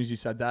answer as soon as you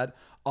said that.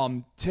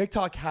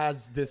 TikTok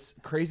has this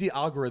crazy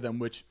algorithm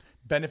which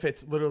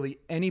benefits literally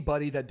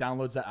anybody that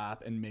downloads the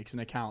app and makes an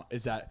account.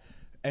 Is that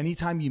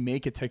anytime you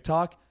make a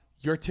TikTok,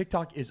 your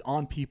TikTok is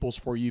on people's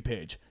For You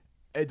page.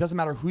 It doesn't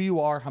matter who you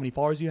are, how many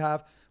followers you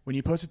have. When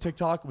you post a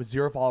TikTok with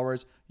 0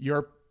 followers,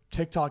 your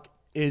TikTok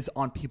is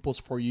on people's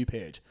For You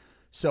page.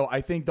 So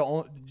I think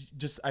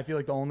I feel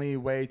like the only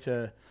way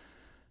to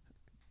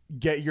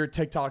get your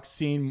TikTok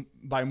seen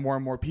by more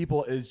and more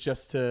people is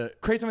just to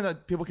create something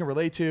that people can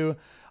relate to.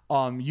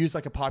 Use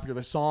a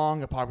popular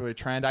song, a popular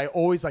trend. I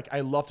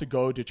love to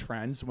go to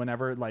trends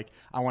whenever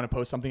I want to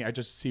post something. I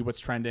just see what's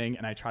trending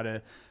and I try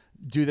to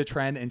do the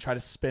trend and try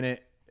to spin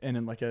it in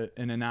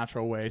a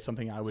natural way,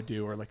 something I would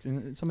do or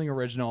something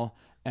original.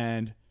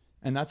 And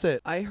And that's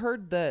it. I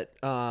heard that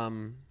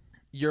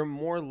you're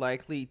more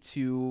likely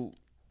to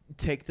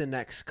take the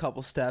next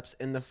couple steps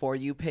in the For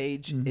You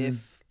page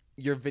if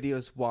your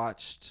video's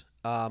watched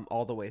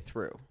all the way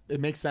through. It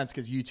makes sense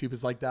because YouTube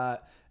is like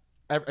that.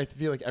 I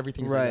feel like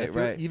everything's right, like that.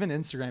 right. Even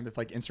Instagram, if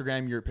like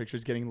Instagram, your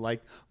picture's getting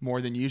liked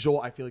more than usual,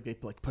 I feel like they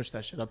like push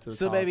that shit up to the top.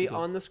 So maybe because-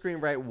 on the screen,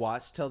 right,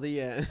 watch till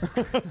the end.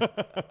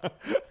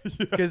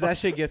 Because that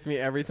shit gets me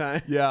every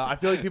time. Yeah, I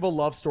feel like people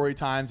love story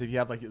times. If you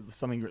have like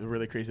something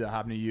really crazy that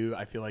happened to you,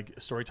 I feel like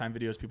story time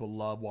videos, people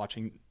love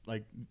watching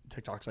like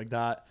TikToks like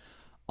that.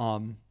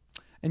 And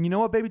you know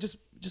what, baby? Just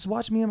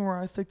watch me and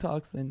Mariah's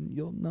TikToks and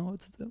you'll know what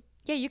to do.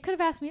 Yeah, you could have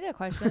asked me that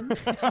question.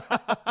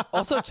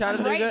 Also,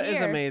 Chattanooga Right is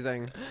here.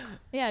 amazing.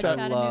 Yeah, Chat-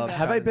 Chattanooga.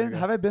 Have I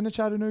been to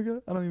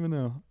Chattanooga? I don't even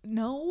know.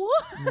 No.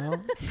 No.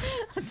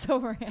 That's so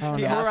random. I don't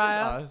He know. asked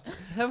Mariah, us.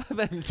 have I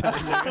been to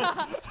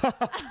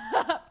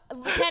Chattanooga?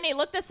 Kenny,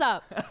 look this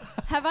up.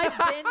 Have I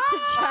been to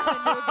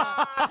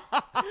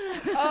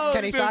Chattanooga?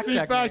 Kenny, fact He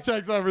check me. fact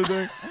checks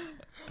everything.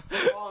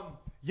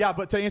 Yeah,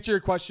 but to answer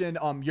your question,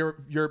 your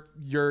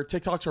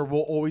TikToks will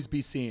always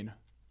be seen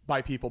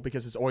by people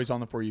because it's always on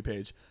the For You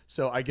page.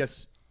 So I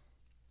guess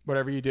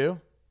whatever you do,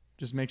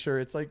 just make sure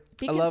it's like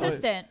Be I love it.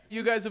 consistent.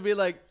 You guys will be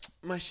like,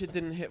 my shit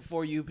didn't hit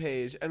For You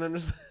page. And I'm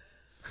just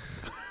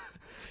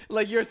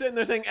like, you're sitting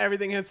there saying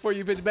everything hits For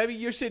You page. Baby,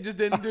 your shit just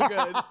didn't do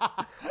good.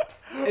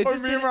 It or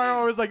just me and didn't-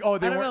 Mariah was like, oh,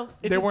 they I don't weren't know.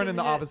 It they just weren't in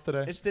didn't the hit. office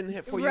today. It just didn't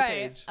hit For You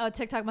Right. page. Oh,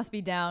 TikTok must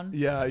be down.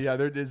 Yeah,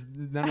 they're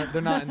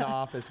not in the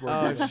office.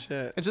 Oh,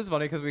 shit. It's just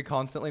funny because we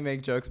constantly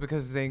make jokes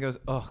because Zane goes,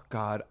 "Oh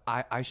God,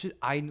 I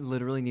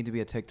literally need to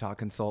be a TikTok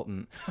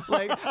consultant."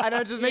 Like, I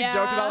don't just make jokes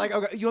Yeah. about like,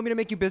 "Okay, you want me to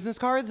make you business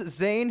cards?"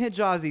 Zane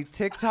Hijazi,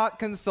 TikTok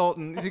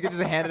consultant. You can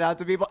just hand it out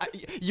to people.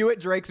 You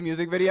at Drake's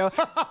music video.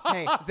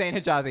 Hey, Zane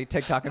Hijazi,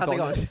 TikTok How's it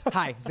consultant.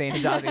 Hi, Zane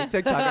Hijazi,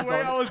 TikTok The way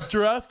I consultant. was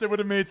dressed, it would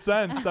have made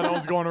sense that I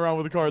was going around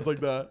with the cards like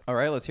that. All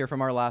right, let's hear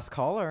from our last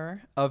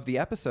caller of the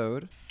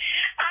episode.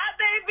 Hi,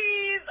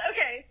 babies.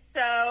 Okay,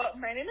 so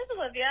my name is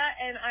Olivia,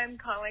 and I'm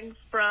calling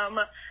from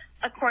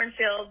a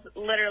cornfield.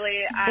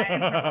 Literally, I'm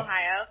from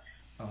Ohio.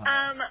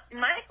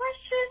 My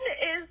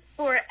question is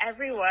for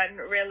everyone,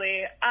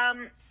 really.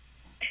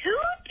 Who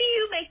do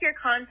you make your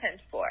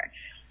content for?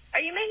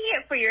 Are you making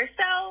it for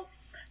yourself?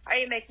 Are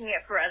you making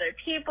it for other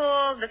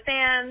people, the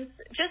fans?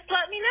 Just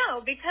let me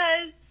know,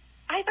 because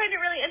I find it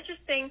really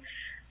interesting.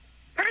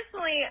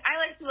 Personally, I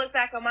like to look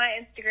back on my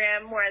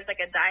Instagram more as like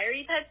a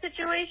diary type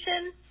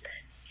situation.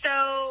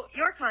 So,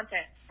 your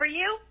content, for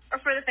you or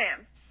for the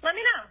fans? Let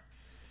me know.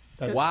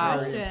 That's Wow. very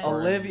question.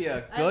 important.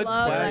 Olivia, I good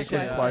love that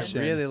question.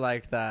 question. Really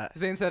liked that.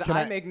 Zane said, Can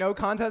I I- make no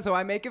content, so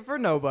I make it for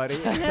nobody.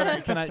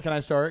 Can I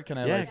start? Can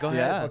I? Yeah, like, go ahead.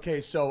 Yeah.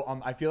 Okay, so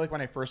I feel like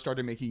when I first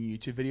started making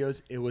YouTube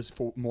videos, it was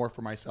more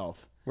for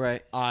myself.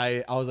 Right.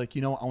 I was like,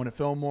 you know, I want to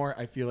film more.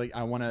 I feel like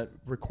I want to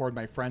record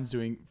my friends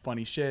doing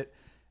funny shit.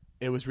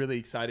 It was really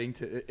exciting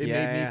it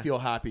made me feel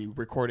happy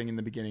recording in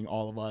the beginning,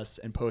 all of us,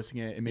 and posting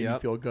it. It made me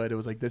feel good. It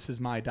was like, this is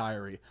my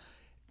diary.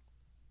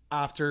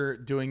 After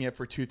doing it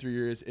for 2-3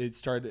 years, it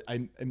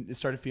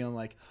started feeling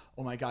like,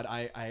 oh my God,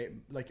 I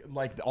like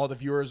all the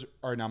viewers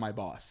are now my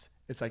boss.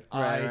 It's like,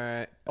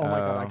 Right. oh my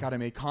God, I got to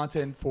make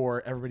content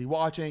for everybody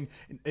watching.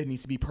 It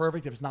needs to be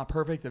perfect. If it's not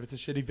perfect, if it's a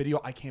shitty video,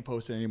 I can't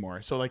post it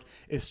anymore. So like,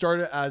 it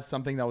started as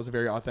something that was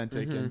very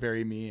authentic and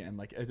very me and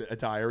like a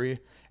diary,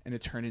 and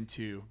it turned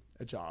into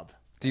a job.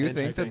 Do you think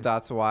Interesting. that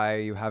that's why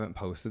you haven't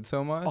posted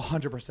so much?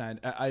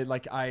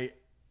 100%.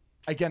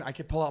 Again, I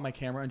could pull out my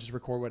camera and just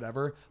record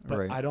whatever, but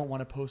Right. I don't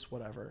want to post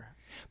whatever.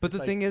 But the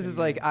It's thing is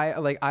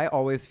I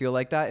always feel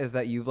like that is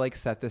that you've like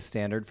set the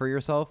standard for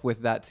yourself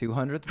with that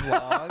 200th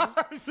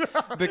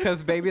vlog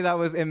because baby, that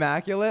was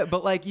immaculate.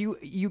 But like you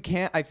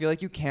can't. I feel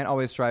like you can't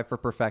always strive for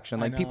perfection.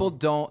 Like know. people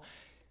don't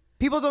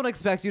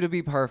expect you to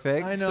be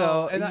perfect. I know,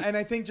 So and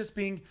I think just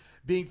being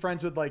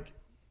friends with like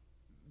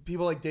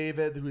people like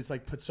David, who's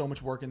like put so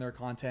much work in their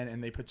content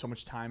and they put so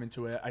much time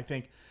into it. I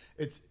think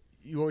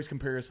you always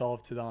compare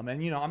yourself to them,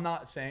 and you know, I'm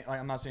not saying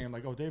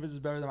like, oh, David is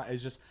better than mine.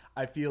 It's just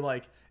I feel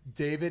like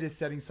David is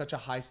setting such a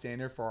high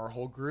standard for our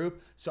whole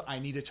group, so I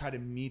need to try to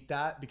meet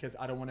that because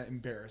I don't want to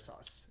embarrass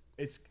us.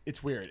 It's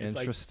weird. It's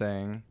like,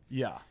 interesting.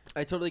 yeah.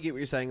 I totally get what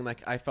you're saying.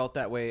 Like, I felt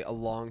that way a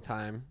long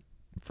time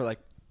for like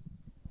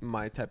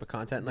my type of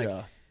content. Like,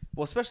 Yeah.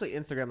 well, especially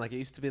Instagram. Like, it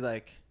used to be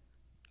like,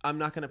 I'm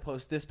not going to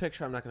post this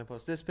picture. I'm not going to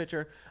post this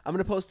picture. I'm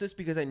going to post this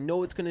because I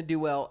know it's going to do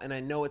well, and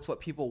I know it's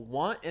what people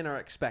want and are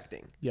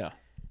expecting. Yeah.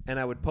 And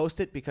I would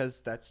post it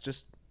because that's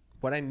just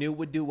what I knew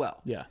would do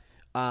well. Yeah.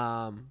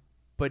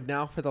 But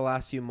now for the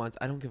last few months,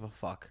 I don't give a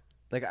fuck.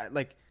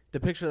 Like the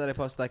picture that I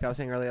posted, like I was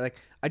saying earlier, like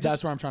I just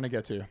That's where I'm trying to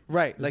get to.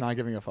 right, Just like not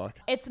giving a fuck.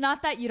 It's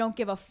not that you don't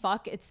give a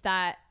fuck. It's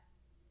that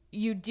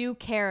you do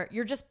care.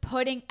 You're just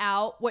putting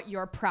out what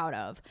you're proud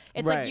of.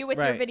 It's Right, like you with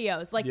right. your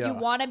videos. Like Yeah. you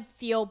want to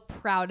feel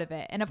proud of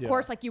it. And of Yeah.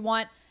 course, like you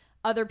want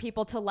other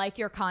people to like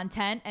your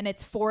content and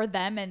it's for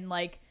them and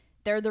like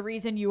they're the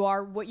reason you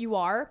are what you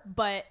are.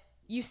 But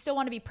you still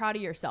want to be proud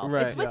of yourself.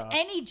 Right. It's with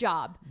any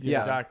job. Yeah.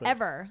 Exactly.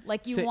 Ever.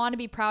 Like you want to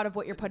be proud of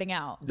what you're putting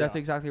out. That's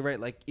exactly right.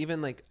 Like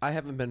even like I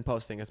haven't been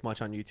posting as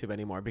much on YouTube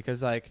anymore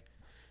because like,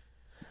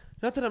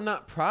 not that I'm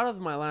not proud of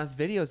my last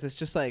videos. It's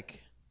just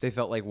like They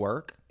felt like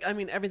work. I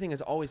mean, everything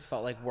has always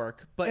felt like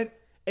work, but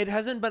it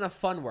hasn't been a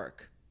fun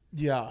work.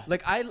 Yeah.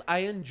 Like I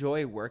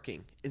enjoy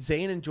working.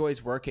 Zane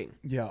enjoys working.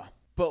 Yeah.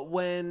 But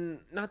when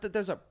not that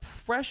there's a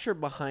pressure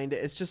behind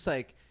it, it's just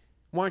like,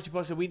 why aren't you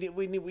posting? We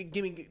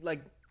give me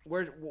like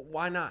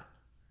why not?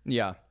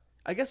 Yeah.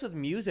 I guess with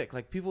music,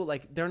 like people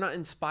like they're not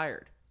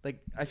inspired. Like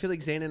I feel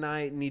like Zane and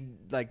I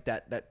need like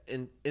that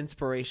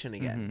inspiration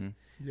again.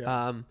 Mm-hmm.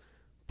 Yeah.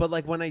 But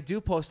like when I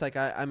do post, like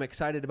I'm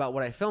excited about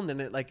what I filmed,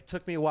 and it like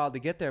took me a while to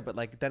get there. But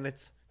like then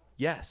it's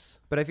yes.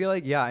 But I feel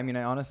like, yeah, I mean,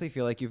 I honestly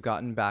feel like you've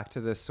gotten back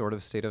to this sort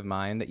of state of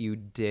mind that you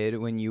did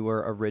when you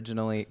were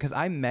originally, because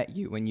I met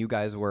you when you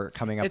guys were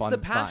coming up It's on the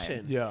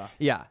passion. Vine. Yeah.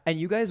 Yeah. And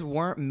you guys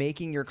weren't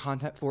making your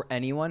content for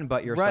anyone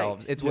but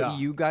yourselves. Right. It's what Yeah.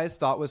 you guys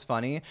thought was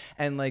funny.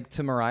 And like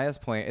to Mariah's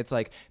point, it's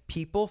like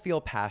people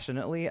feel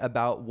passionately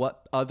about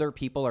what other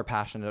people are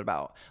passionate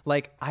about.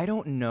 Like, I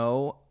don't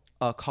know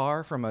a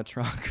car from a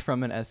truck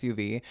from an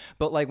SUV,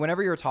 but like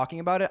whenever you're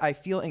talking about it, I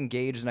feel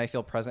engaged and I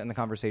feel present in the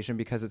conversation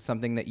because it's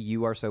something that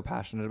you are so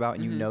passionate about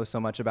and you know so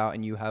much about,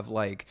 and you have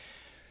like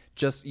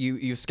just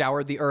you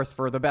scoured the earth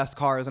for the best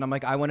cars, and I'm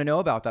like, I want to know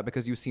about that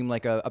because you seem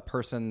like a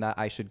person that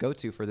I should go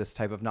to for this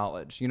type of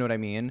knowledge. You know what I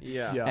mean?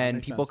 Yeah. Yeah, And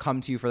makes people sense.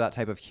 come to you for that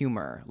type of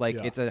humor. Like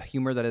Yeah. it's a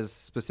humor that is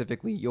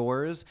specifically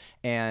yours,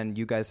 and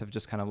you guys have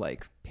just kind of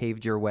like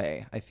paved your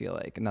way, I feel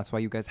like, and that's why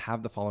you guys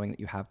have the following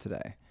that you have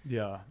today.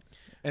 Yeah,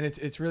 and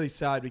it's really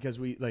sad because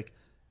we like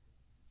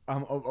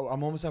I'm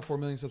almost at 4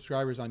 million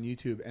subscribers on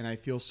YouTube, and I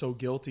feel so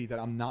guilty that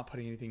I'm not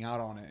putting anything out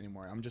on it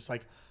anymore. I'm just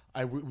like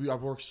I've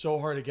worked so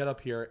hard to get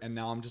up here, and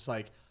now I'm just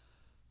like,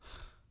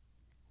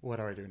 what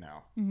do I do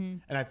now? Mm-hmm.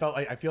 And I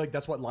feel like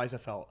that's what Liza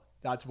felt.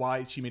 That's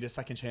why she made a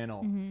second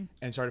channel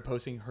and started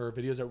posting her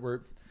videos that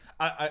were.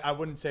 I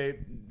wouldn't say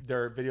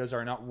their videos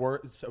are not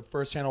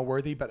first channel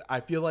worthy, but I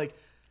feel like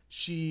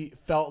she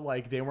felt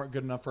like they weren't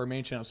good enough for her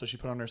main channel, so she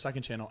put on her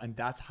second channel, and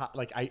that's how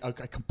like I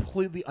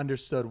completely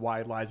understood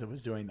why Liza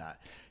was doing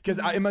that. Because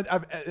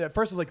at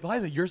first I was like,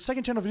 Liza, your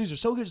second channel videos are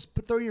so good, just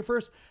throw your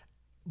first.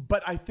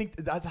 But I think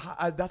that's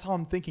how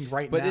I'm thinking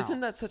right now. But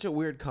isn't that such a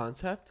weird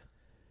concept?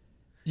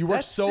 You work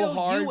That's so still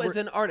hard. you as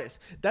an artist.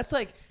 That's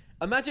like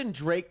imagine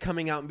Drake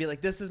coming out and be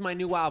like, "This is my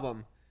new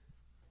album,"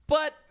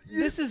 but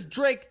this is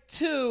Drake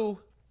 2,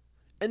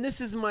 and this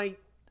is my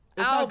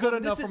album. not good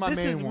enough this for my this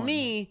main is one.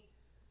 me.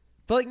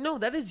 But like, no,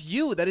 that is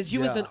you. That is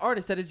you as Yeah. an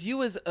artist. That is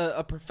you as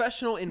a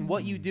professional in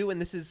what you do,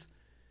 and this is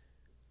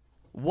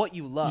what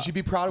you love. You should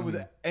be proud of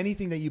with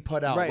anything that you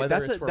put out, Right, whether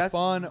that's it's a- for that's-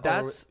 fun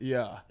that's- or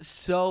yeah.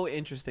 so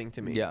interesting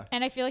to me. Yeah.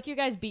 And I feel like you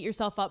guys beat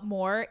yourself up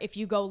more if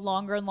you go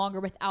longer and longer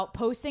without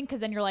posting, because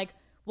then you're like,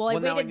 well, I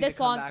Well, now I waited need to this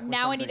come long. back with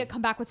Now I need to something.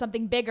 come back with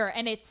something bigger.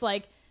 And it's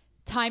like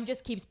time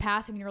just keeps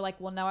passing. And you're like,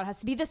 well, now it has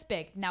to be this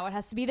big. Now it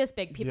has to be this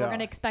big. People are Yeah. going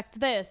to expect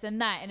this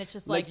and that. And it's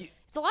just like,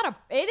 Like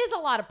it is a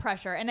lot of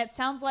pressure. And it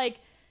sounds like,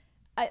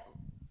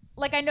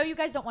 I know you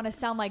guys don't want to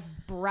sound like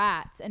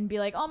brats and be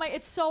like, oh my,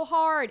 it's so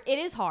hard. It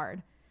is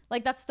hard.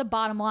 Like that's the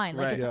bottom line.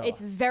 Like Right. Yeah. it's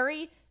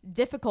very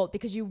difficult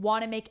because you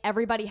want to make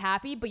everybody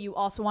happy, but you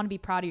also want to be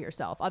proud of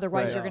yourself.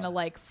 Otherwise, Right. you're gonna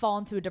like fall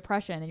into a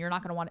depression, and you're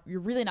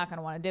really not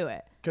gonna want to do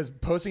it. Because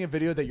posting a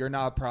video that you're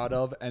not proud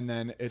of, and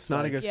then it's not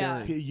a like, good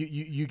Yeah. feeling.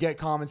 You get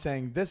comments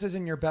saying this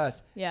isn't your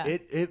best. Yeah.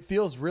 It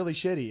feels really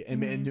shitty,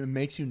 and it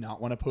makes you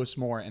not want to post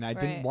more. And I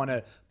didn't Right. want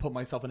to put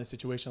myself in a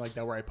situation like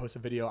that where I post a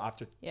video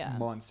after Yeah.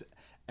 months,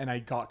 and I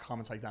got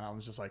comments like that. And I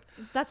was just like,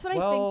 That's what I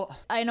Well- think.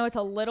 I know it's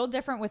a little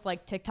different with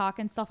like TikTok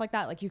and stuff like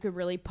that. Like you could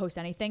really post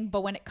anything,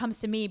 but when it comes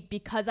to me,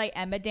 because I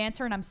am a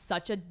dancer and I'm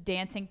such a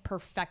dancing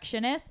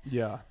perfectionist,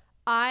 yeah,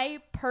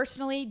 I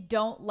personally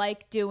don't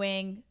like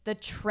doing the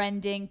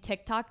trending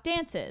TikTok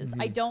dances.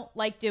 I don't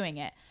like doing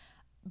it.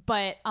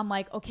 But I'm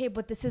like, okay,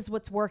 but this is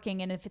what's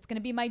working. And if it's going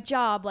to be my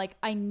job, like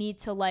I need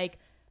to like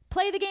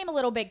play the game a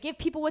little bit, give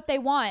people what they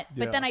want.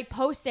 But Yeah. then I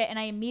post it and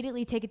I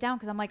immediately take it down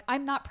because I'm like,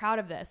 I'm not proud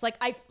of this. Like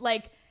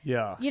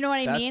yeah. you know what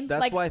I mean?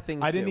 That's like, why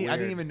things. I didn't. get I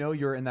didn't weird. even know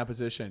you were in that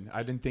position.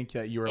 I didn't think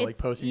that you were like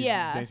It's- posting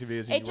yeah. these dancing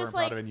videos and It you just, weren't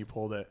proud like- of it and you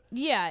pulled it.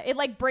 Yeah, it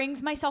like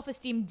brings my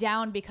self-esteem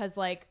down because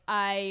like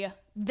I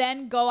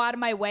then go out of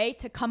my way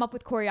to come up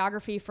with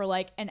choreography for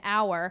like an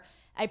hour.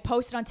 I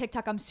post it on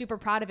TikTok. I'm super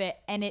proud of it,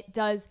 and it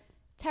does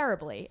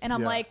terribly. And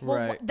I'm Yeah. like, well,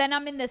 Right. then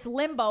I'm in this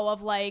limbo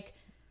of like,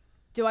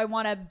 do I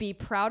want to be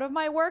proud of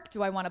my work?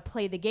 Do I want to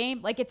play the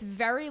game? Like it's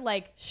very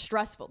like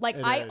stressful. Like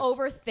It I is.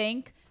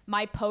 overthink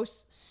my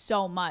posts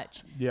so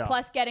much. Yeah.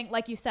 Plus getting,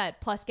 like you said,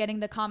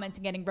 the comments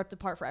and getting ripped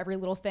apart for every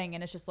little thing.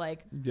 And it's just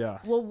like, Yeah.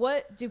 well,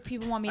 what do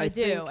people want me to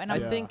do? Think, And I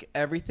I'm Yeah. think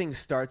everything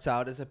starts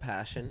out as a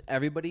passion.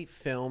 Everybody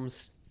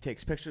films,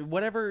 takes pictures,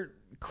 whatever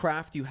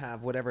craft you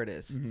have, whatever it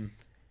is,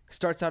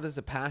 starts out as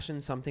a passion,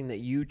 something that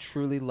you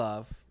truly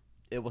love.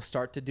 It will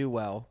start to do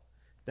well.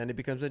 Then it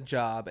becomes a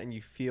job, and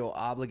you feel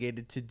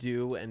obligated to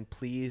do and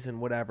please and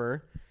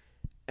whatever.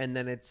 and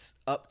then it's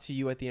up to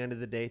you at the end of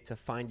the day to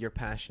find your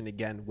passion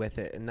again with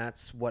it. And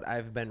that's what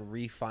I've been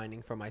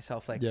refining for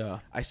myself. Like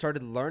I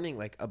started learning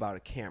like about a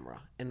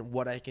camera and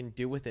what I can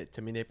do with it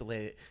to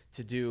manipulate it,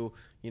 to do,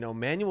 you know,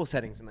 manual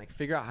settings and like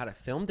figure out how to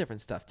film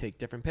different stuff, take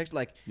different pictures.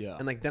 Like,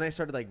 and like, then I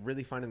started like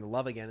really finding the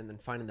love again and then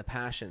finding the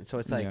passion. So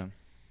it's like,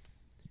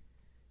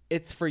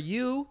 it's for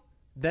you,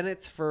 then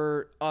it's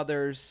for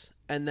others.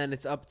 And then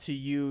it's up to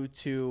you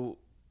to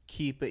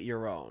keep it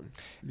your own.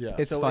 Yeah.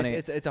 It's funny.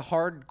 It's a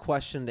hard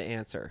question to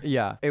answer.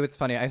 Yeah. It was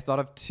funny. I thought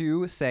of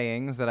two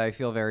sayings that I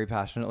feel very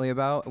passionately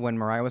about. When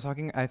Mariah was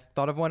talking, I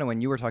thought of one, and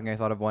when you were talking, I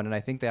thought of one, and I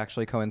think they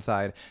actually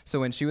coincide. So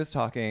when she was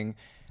talking,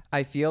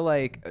 I feel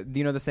like,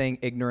 you know the saying,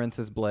 ignorance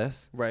is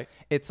bliss? Right.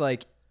 It's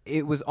like,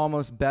 it was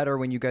almost better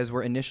when you guys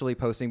were initially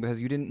posting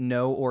because you didn't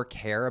know or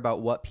care about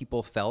what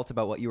people felt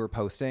about what you were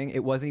posting.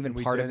 It wasn't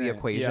even part of the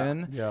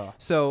equation. Yeah.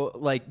 So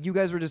like you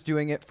guys were just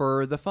doing it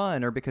for the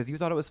fun or because you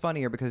thought it was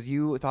funny or because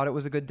you thought it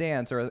was a good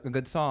dance or a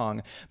good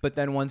song. But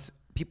then once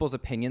people's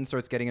opinion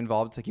starts getting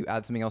involved, it's like you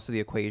add something else to the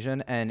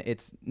equation and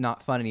it's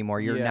not fun anymore.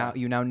 You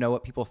now know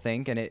what people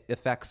think and it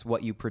affects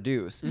what you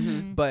produce.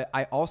 But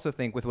I also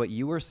think with what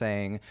you were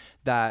saying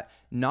that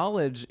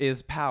knowledge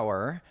is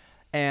power,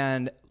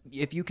 and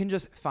if you can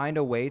just find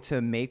a way to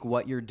make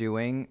what you're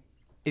doing,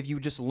 if you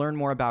just learn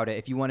more about it,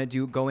 if you want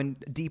to go in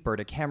deeper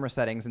to camera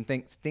settings and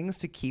things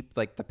to keep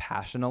like the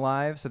passion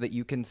alive so that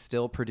you can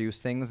still produce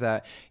things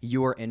that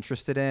you're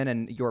interested in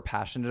and you're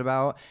passionate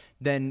about,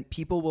 then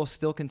people will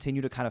still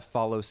continue to kind of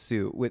follow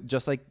suit with,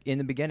 just like in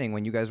the beginning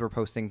when you guys were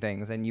posting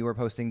things and you were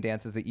posting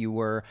dances that you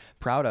were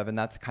proud of. And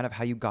that's kind of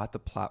how you got the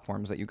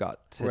platforms that you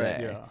got today.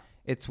 Right, yeah.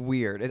 It's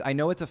weird. I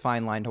know it's a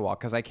fine line to walk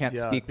because I can't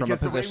speak from a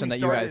position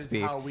that you guys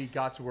speak. How we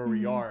got to where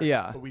we are.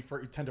 Yeah. But we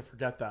tend to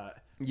forget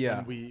that.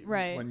 Yeah.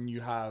 When you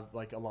have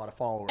like a lot of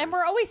followers. And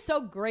we're always so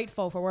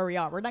grateful for where we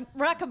are. We're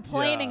not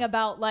complaining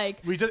about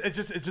like it's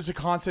just a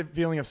constant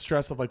feeling of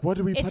stress of like, what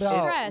did we put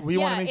out? Stress. We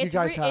want to make you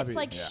guys happy. It's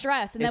like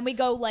stress, and then we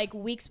go like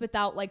weeks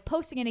without like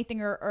posting anything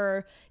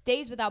or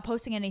days without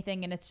posting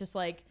anything, and it's just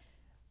like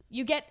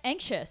you get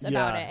anxious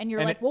about it, and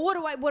you're like, well,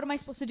 what am I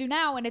supposed to do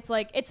now? And it's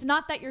like, it's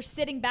not that you're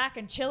sitting back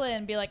and chilling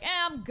and be like,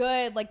 I'm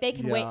good, like they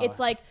can wait. It's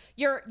like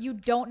you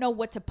don't know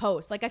what to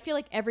post. Like I feel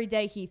like every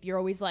day, Heath, you're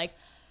always like,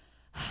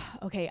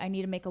 okay, I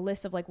need to make a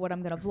list of like what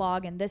I'm gonna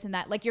vlog and this and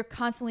that. Like you're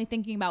constantly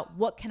thinking about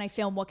what can I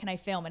film,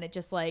 and it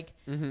just like.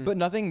 But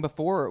nothing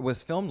before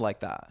was filmed like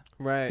that,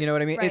 right? You know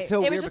what I mean? Right. It's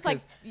so weird was just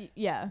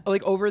because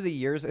like over the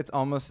years, it's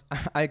almost.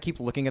 I keep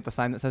looking at the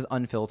sign that says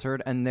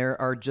unfiltered, and there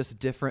are just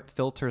different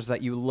filters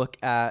that you look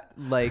at,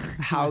 like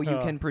how you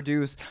can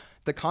produce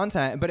the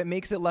content, but it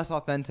makes it less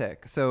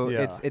authentic. So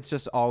it's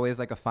just always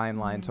like a fine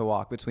line to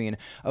walk between.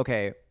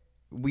 Okay,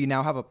 we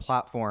now have a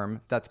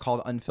platform that's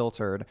called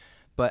Unfiltered.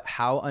 But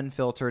how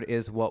unfiltered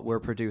is what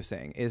we're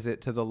producing? Is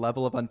it to the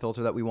level of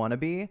unfiltered that we want to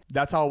be?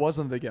 That's how it was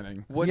in the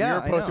beginning. When we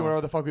were posting whatever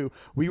the fuck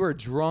we were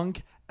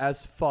drunk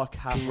as fuck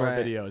half of our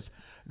videos.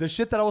 The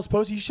shit that I was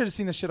posting, you should have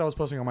seen the shit I was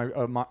posting on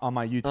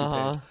my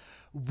YouTube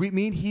page.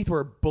 Me and Heath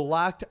were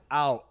blacked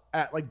out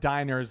at like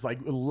diners, like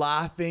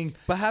laughing,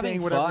 but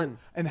having fun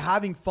and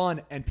having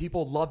fun, and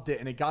people loved it.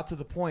 And it got to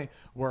the point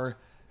where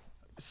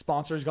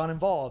sponsors got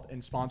involved,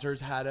 and sponsors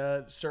had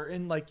a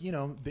certain like, you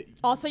know,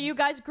 also you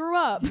guys grew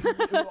up.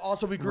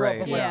 Also we grew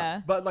up.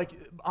 Yeah. But like,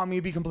 I'm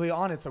gonna be completely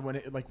honest. When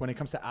it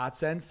comes to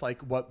AdSense,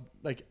 like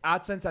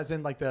AdSense, as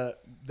in like the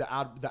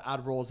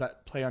ad rolls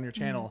that play on your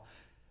channel,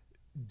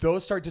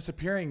 those start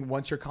disappearing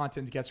once your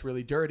content gets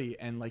really dirty.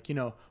 And like, you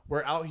know,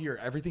 we're out here,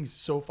 everything's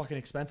so fucking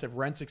expensive.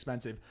 Rent's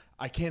expensive.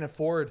 I can't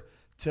afford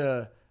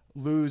to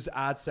lose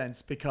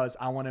AdSense because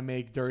I want to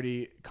make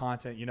dirty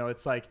content. You know,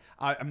 it's like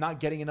I'm not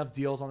getting enough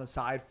deals on the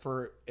side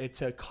for it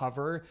to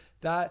cover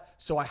that.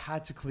 So I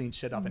had to clean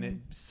shit up, and it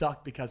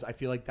sucked because I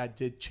feel like that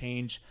did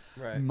change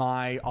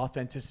my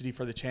authenticity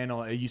for the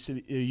channel. It used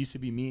to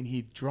be me and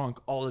Heath drunk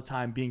all the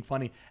time being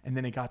funny, and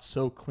then it got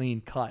so clean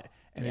cut,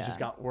 and it just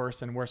got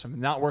worse and worse.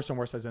 Not worse and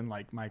worse as in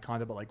like my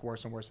content, but like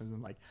worse and worse as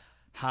in like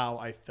how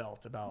I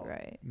felt about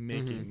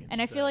making.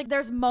 And I feel like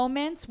there's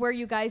moments where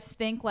you guys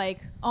think like,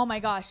 oh my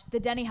gosh,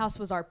 the Denny house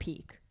was our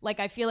peak. Like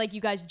I feel like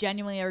you guys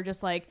genuinely are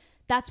just like,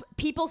 that's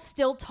people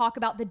still talk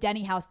about the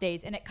Denny house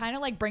days, and it kind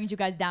of like brings you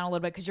guys down a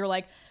little bit because you're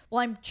like, well,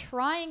 I'm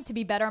trying to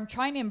be better, I'm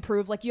trying to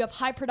improve. Like you have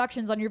high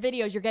productions on your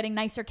videos, you're getting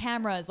nicer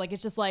cameras, like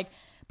it's just like,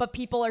 but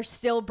people are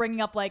still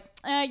bringing up like,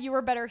 you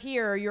were better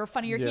here, or you were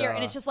funnier here,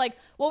 and it's just like,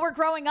 well, we're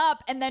growing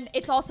up, and then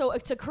it's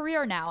a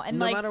career now, and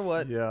no like, matter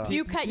what,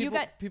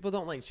 people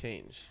don't like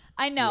change.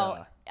 I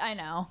know.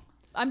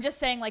 I'm just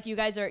saying, like, you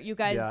guys, and you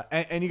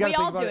gotta we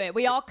all do it.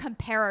 We all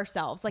compare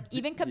ourselves, like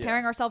even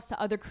comparing ourselves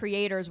to other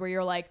creators, where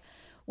you're like,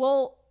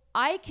 well,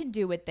 I can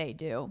do what they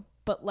do,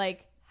 but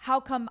like, how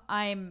come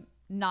I'm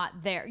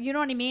not there? You know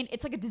what I mean?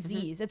 It's like a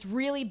disease. It's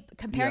really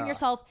comparing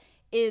yourself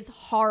is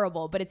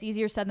horrible, but it's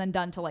easier said than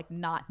done to like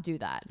not do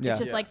that. It's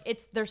just like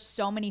there's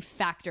so many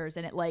factors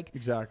in it. Like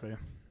exactly.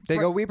 They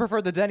go, we prefer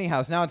the Denny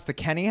house. Now it's the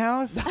Kenny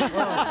house.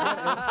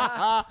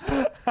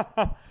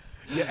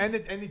 Yeah, and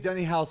the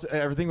Denny house,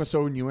 everything was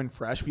so new and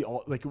fresh.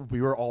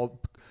 We were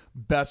all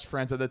best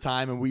friends at the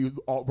time, and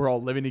were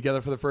all living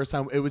together for the first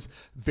time. It was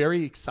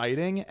very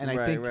exciting, and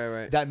I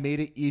think that made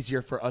it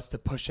easier for us to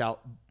push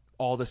out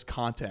all this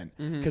content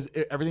because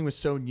everything was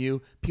so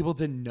new. People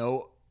didn't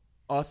know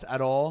us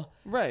at all.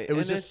 Right. It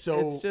was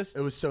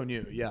it was so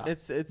new. Yeah.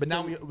 But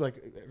now we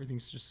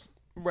everything's just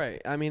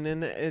right. I mean,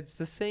 and it's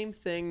the same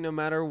thing no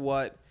matter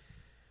what.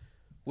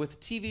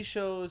 With TV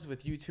shows,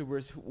 with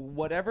YouTubers,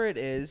 whatever it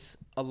is,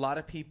 a lot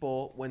of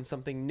people, when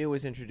something new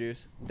is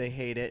introduced, they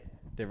hate it.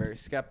 They're very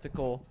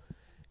skeptical.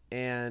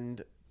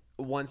 And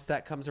once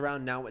that comes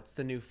around, now it's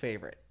the new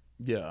favorite.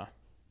 Yeah.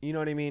 You know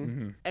what I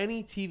mean?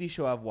 Any TV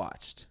show I've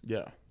watched.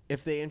 Yeah.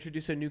 If they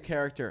introduce a new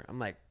character, I'm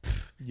like,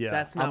 yeah,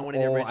 that's not one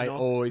of the original. I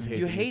always hate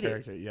you the hate new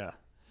character. Yeah.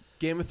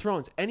 Game of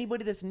Thrones.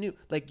 Anybody that's new,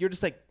 like you're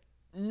just like,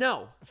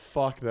 no.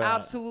 Fuck that.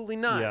 Absolutely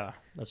not. Yeah,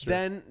 that's true.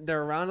 Then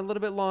they're around a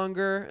little bit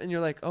longer, and you're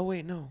like, oh,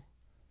 wait, no.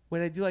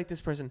 Wait, I do like this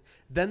person.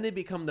 Then they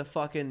become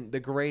the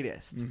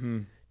greatest.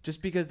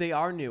 Just because they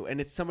are new, and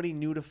it's somebody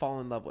new to fall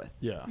in love with.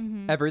 Yeah.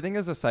 Everything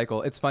is a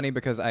cycle. It's funny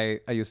because I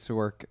used to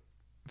work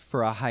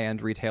for a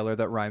high-end retailer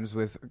that rhymes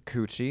with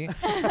coochie.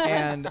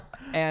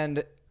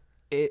 and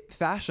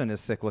fashion is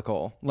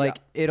cyclical. Like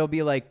it'll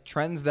be like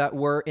trends that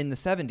were in the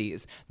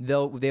 70s.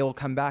 They'll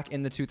come back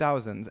in the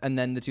 2000s, and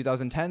then the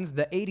 2010s,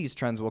 the 80s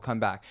trends will come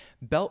back.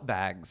 Belt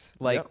bags,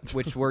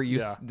 which were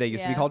they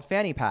used to be called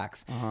fanny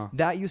packs.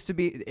 That used to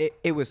be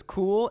it was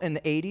cool in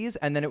the 80s,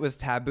 and then it was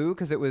taboo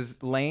because it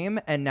was lame,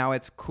 and now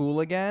it's cool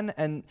again.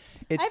 And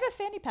I have a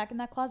fanny pack in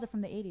that closet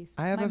from the 80s.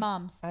 My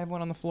mom's. I have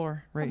one on the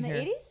floor right from here.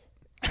 The 80s?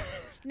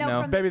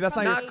 No, baby, that's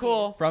not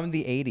cool. From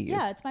the 80s.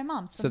 Yeah, it's my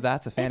mom's. So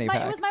that's a fanny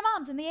pack. It was my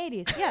mom's in the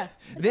 80s. Yeah.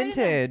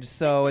 Vintage,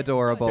 so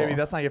adorable. Baby,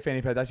 that's not your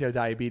fanny pack. That's your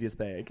diabetes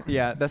bag.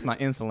 Yeah, that's my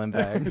insulin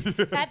bag.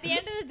 At the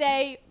end of the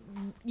day,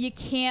 you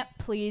can't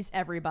please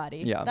everybody.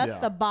 Yeah. That's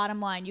the bottom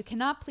line. You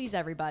cannot please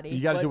everybody.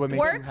 You got to do what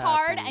makes you happy. Work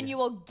hard, and you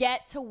will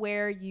get to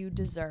where you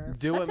deserve.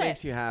 Do what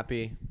makes you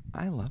happy.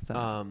 I love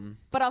that.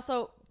 But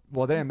also,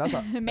 well, damn, that's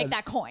make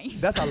that coin.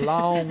 That's a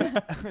long.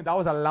 That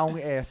was a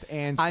long ass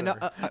answer. I know.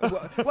 So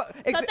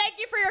thank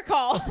you for your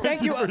call.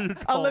 Thank you,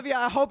 Olivia.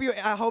 I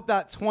hope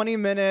that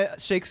 20-minute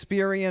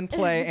Shakespearean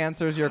play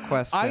answers your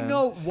question. I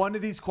know one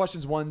of these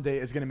questions one day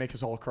is gonna make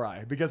us all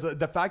cry because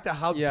the fact that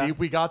how deep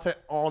we got to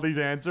all these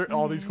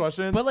all these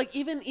questions. But like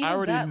even I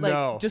already that,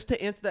 know. like just to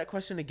answer that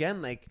question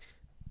again, like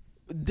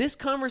this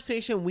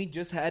conversation we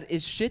just had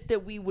is shit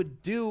that we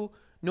would do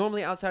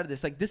normally outside of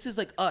this. Like this is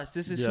like us.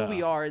 This is who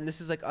we are, and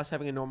this is like us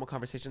having a normal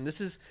conversation.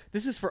 This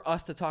is for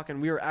us to talk, and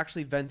we are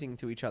actually venting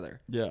to each other.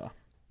 Yeah.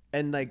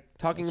 And like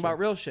talking about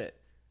real shit.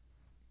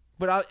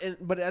 But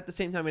at the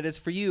same time, it is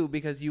for you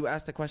because you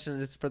asked the question,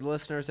 and it's for the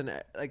listeners,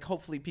 and like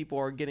hopefully people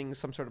are getting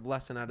some sort of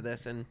lesson out of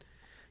this, and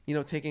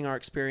taking our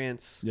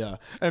experience. Yeah.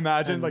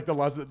 Imagine like the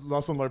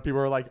lesson learned. People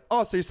are like,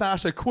 "Oh, so you're saying I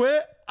should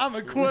quit? I'm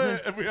gonna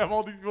quit." If we have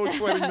all these people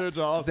quitting their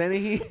jobs,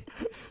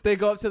 they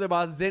go up to their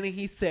boss.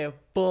 Zane, say,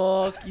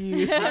 "Fuck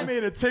you." I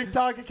made a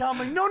TikTok account.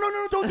 I'm like, no,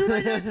 don't do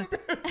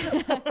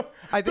that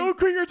yet. Don't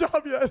quit your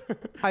job yet.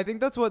 I think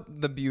that's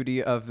what the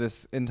beauty of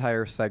this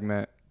entire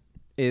segment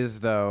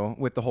is, though,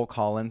 with the whole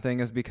call-in thing,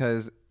 is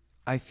because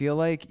I feel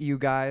like you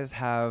guys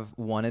have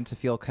wanted to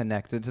feel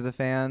connected to the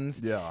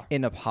fans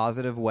in a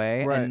positive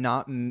way, and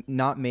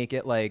not make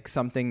it like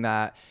something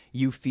that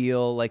you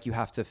feel like you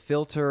have to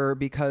filter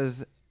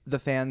because the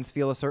fans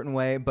feel a certain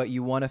way, but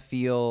you want to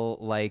feel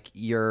like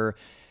you're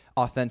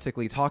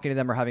authentically talking to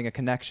them or having a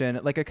connection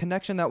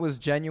that was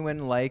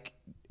genuine, like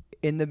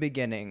in the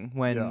beginning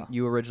when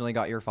you originally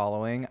got your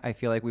following. I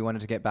feel like we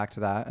wanted to get back to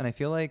that, and I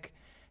feel like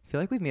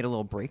we've made a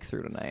little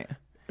breakthrough tonight.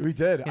 We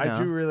did. I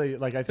do really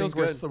like. I think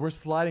we're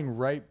sliding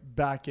right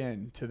back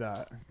into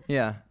that.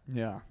 Yeah.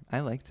 Yeah. I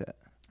liked it.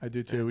 I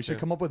do too. We should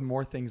come up with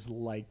more things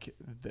like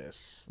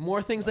this.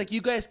 More things like you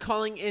guys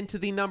calling into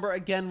the number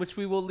again, which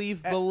we will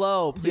leave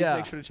below. Please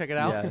make sure to check it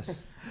out.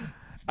 Yes.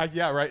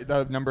 Yeah, right.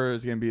 The number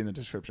is going to be in the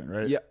description,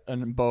 right? Yeah.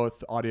 And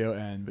both audio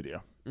and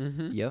video.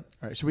 Mm-hmm. Yep.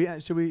 All right.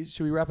 Should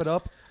we wrap it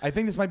up? I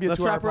think this might be a 2-hour podcast.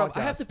 Let's wrap it up.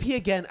 I have to pee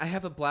again. I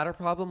have a bladder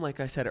problem, like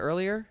I said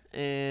earlier,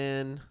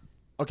 and.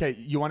 Okay,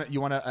 you want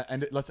to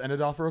end it? Let's end it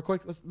off real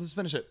quick. Let's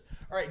finish it.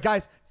 All right,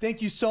 guys,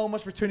 thank you so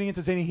much for tuning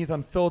into Zane and Heath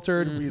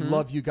Unfiltered. We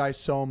love you guys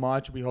so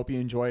much. We hope you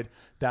enjoyed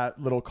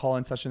that little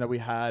call-in session that we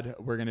had.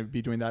 We're going to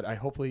be doing that,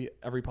 hopefully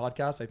every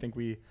podcast. I think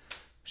we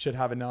should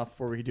have enough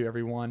where we can do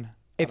every one.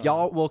 If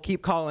y'all will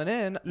keep calling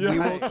in, we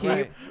will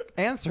keep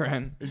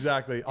answering.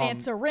 Exactly.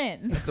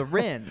 Answerin'. It's a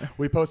rin.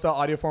 We post the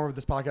audio form of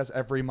this podcast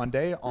every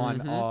Monday on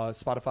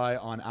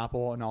Spotify, on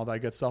Apple, and all that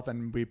good stuff.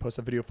 And we post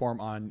a video form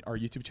on our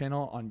YouTube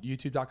channel on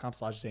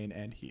youtube.com/Zane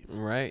and Heath.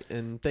 Right.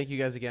 And thank you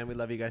guys again. We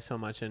love you guys so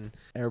much. And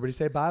everybody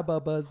say bye,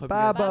 Bubbas. Hope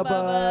Bye, you guys-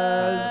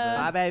 Bubbas.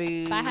 Bye,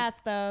 baby. Bye,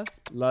 Hasta.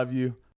 Love you.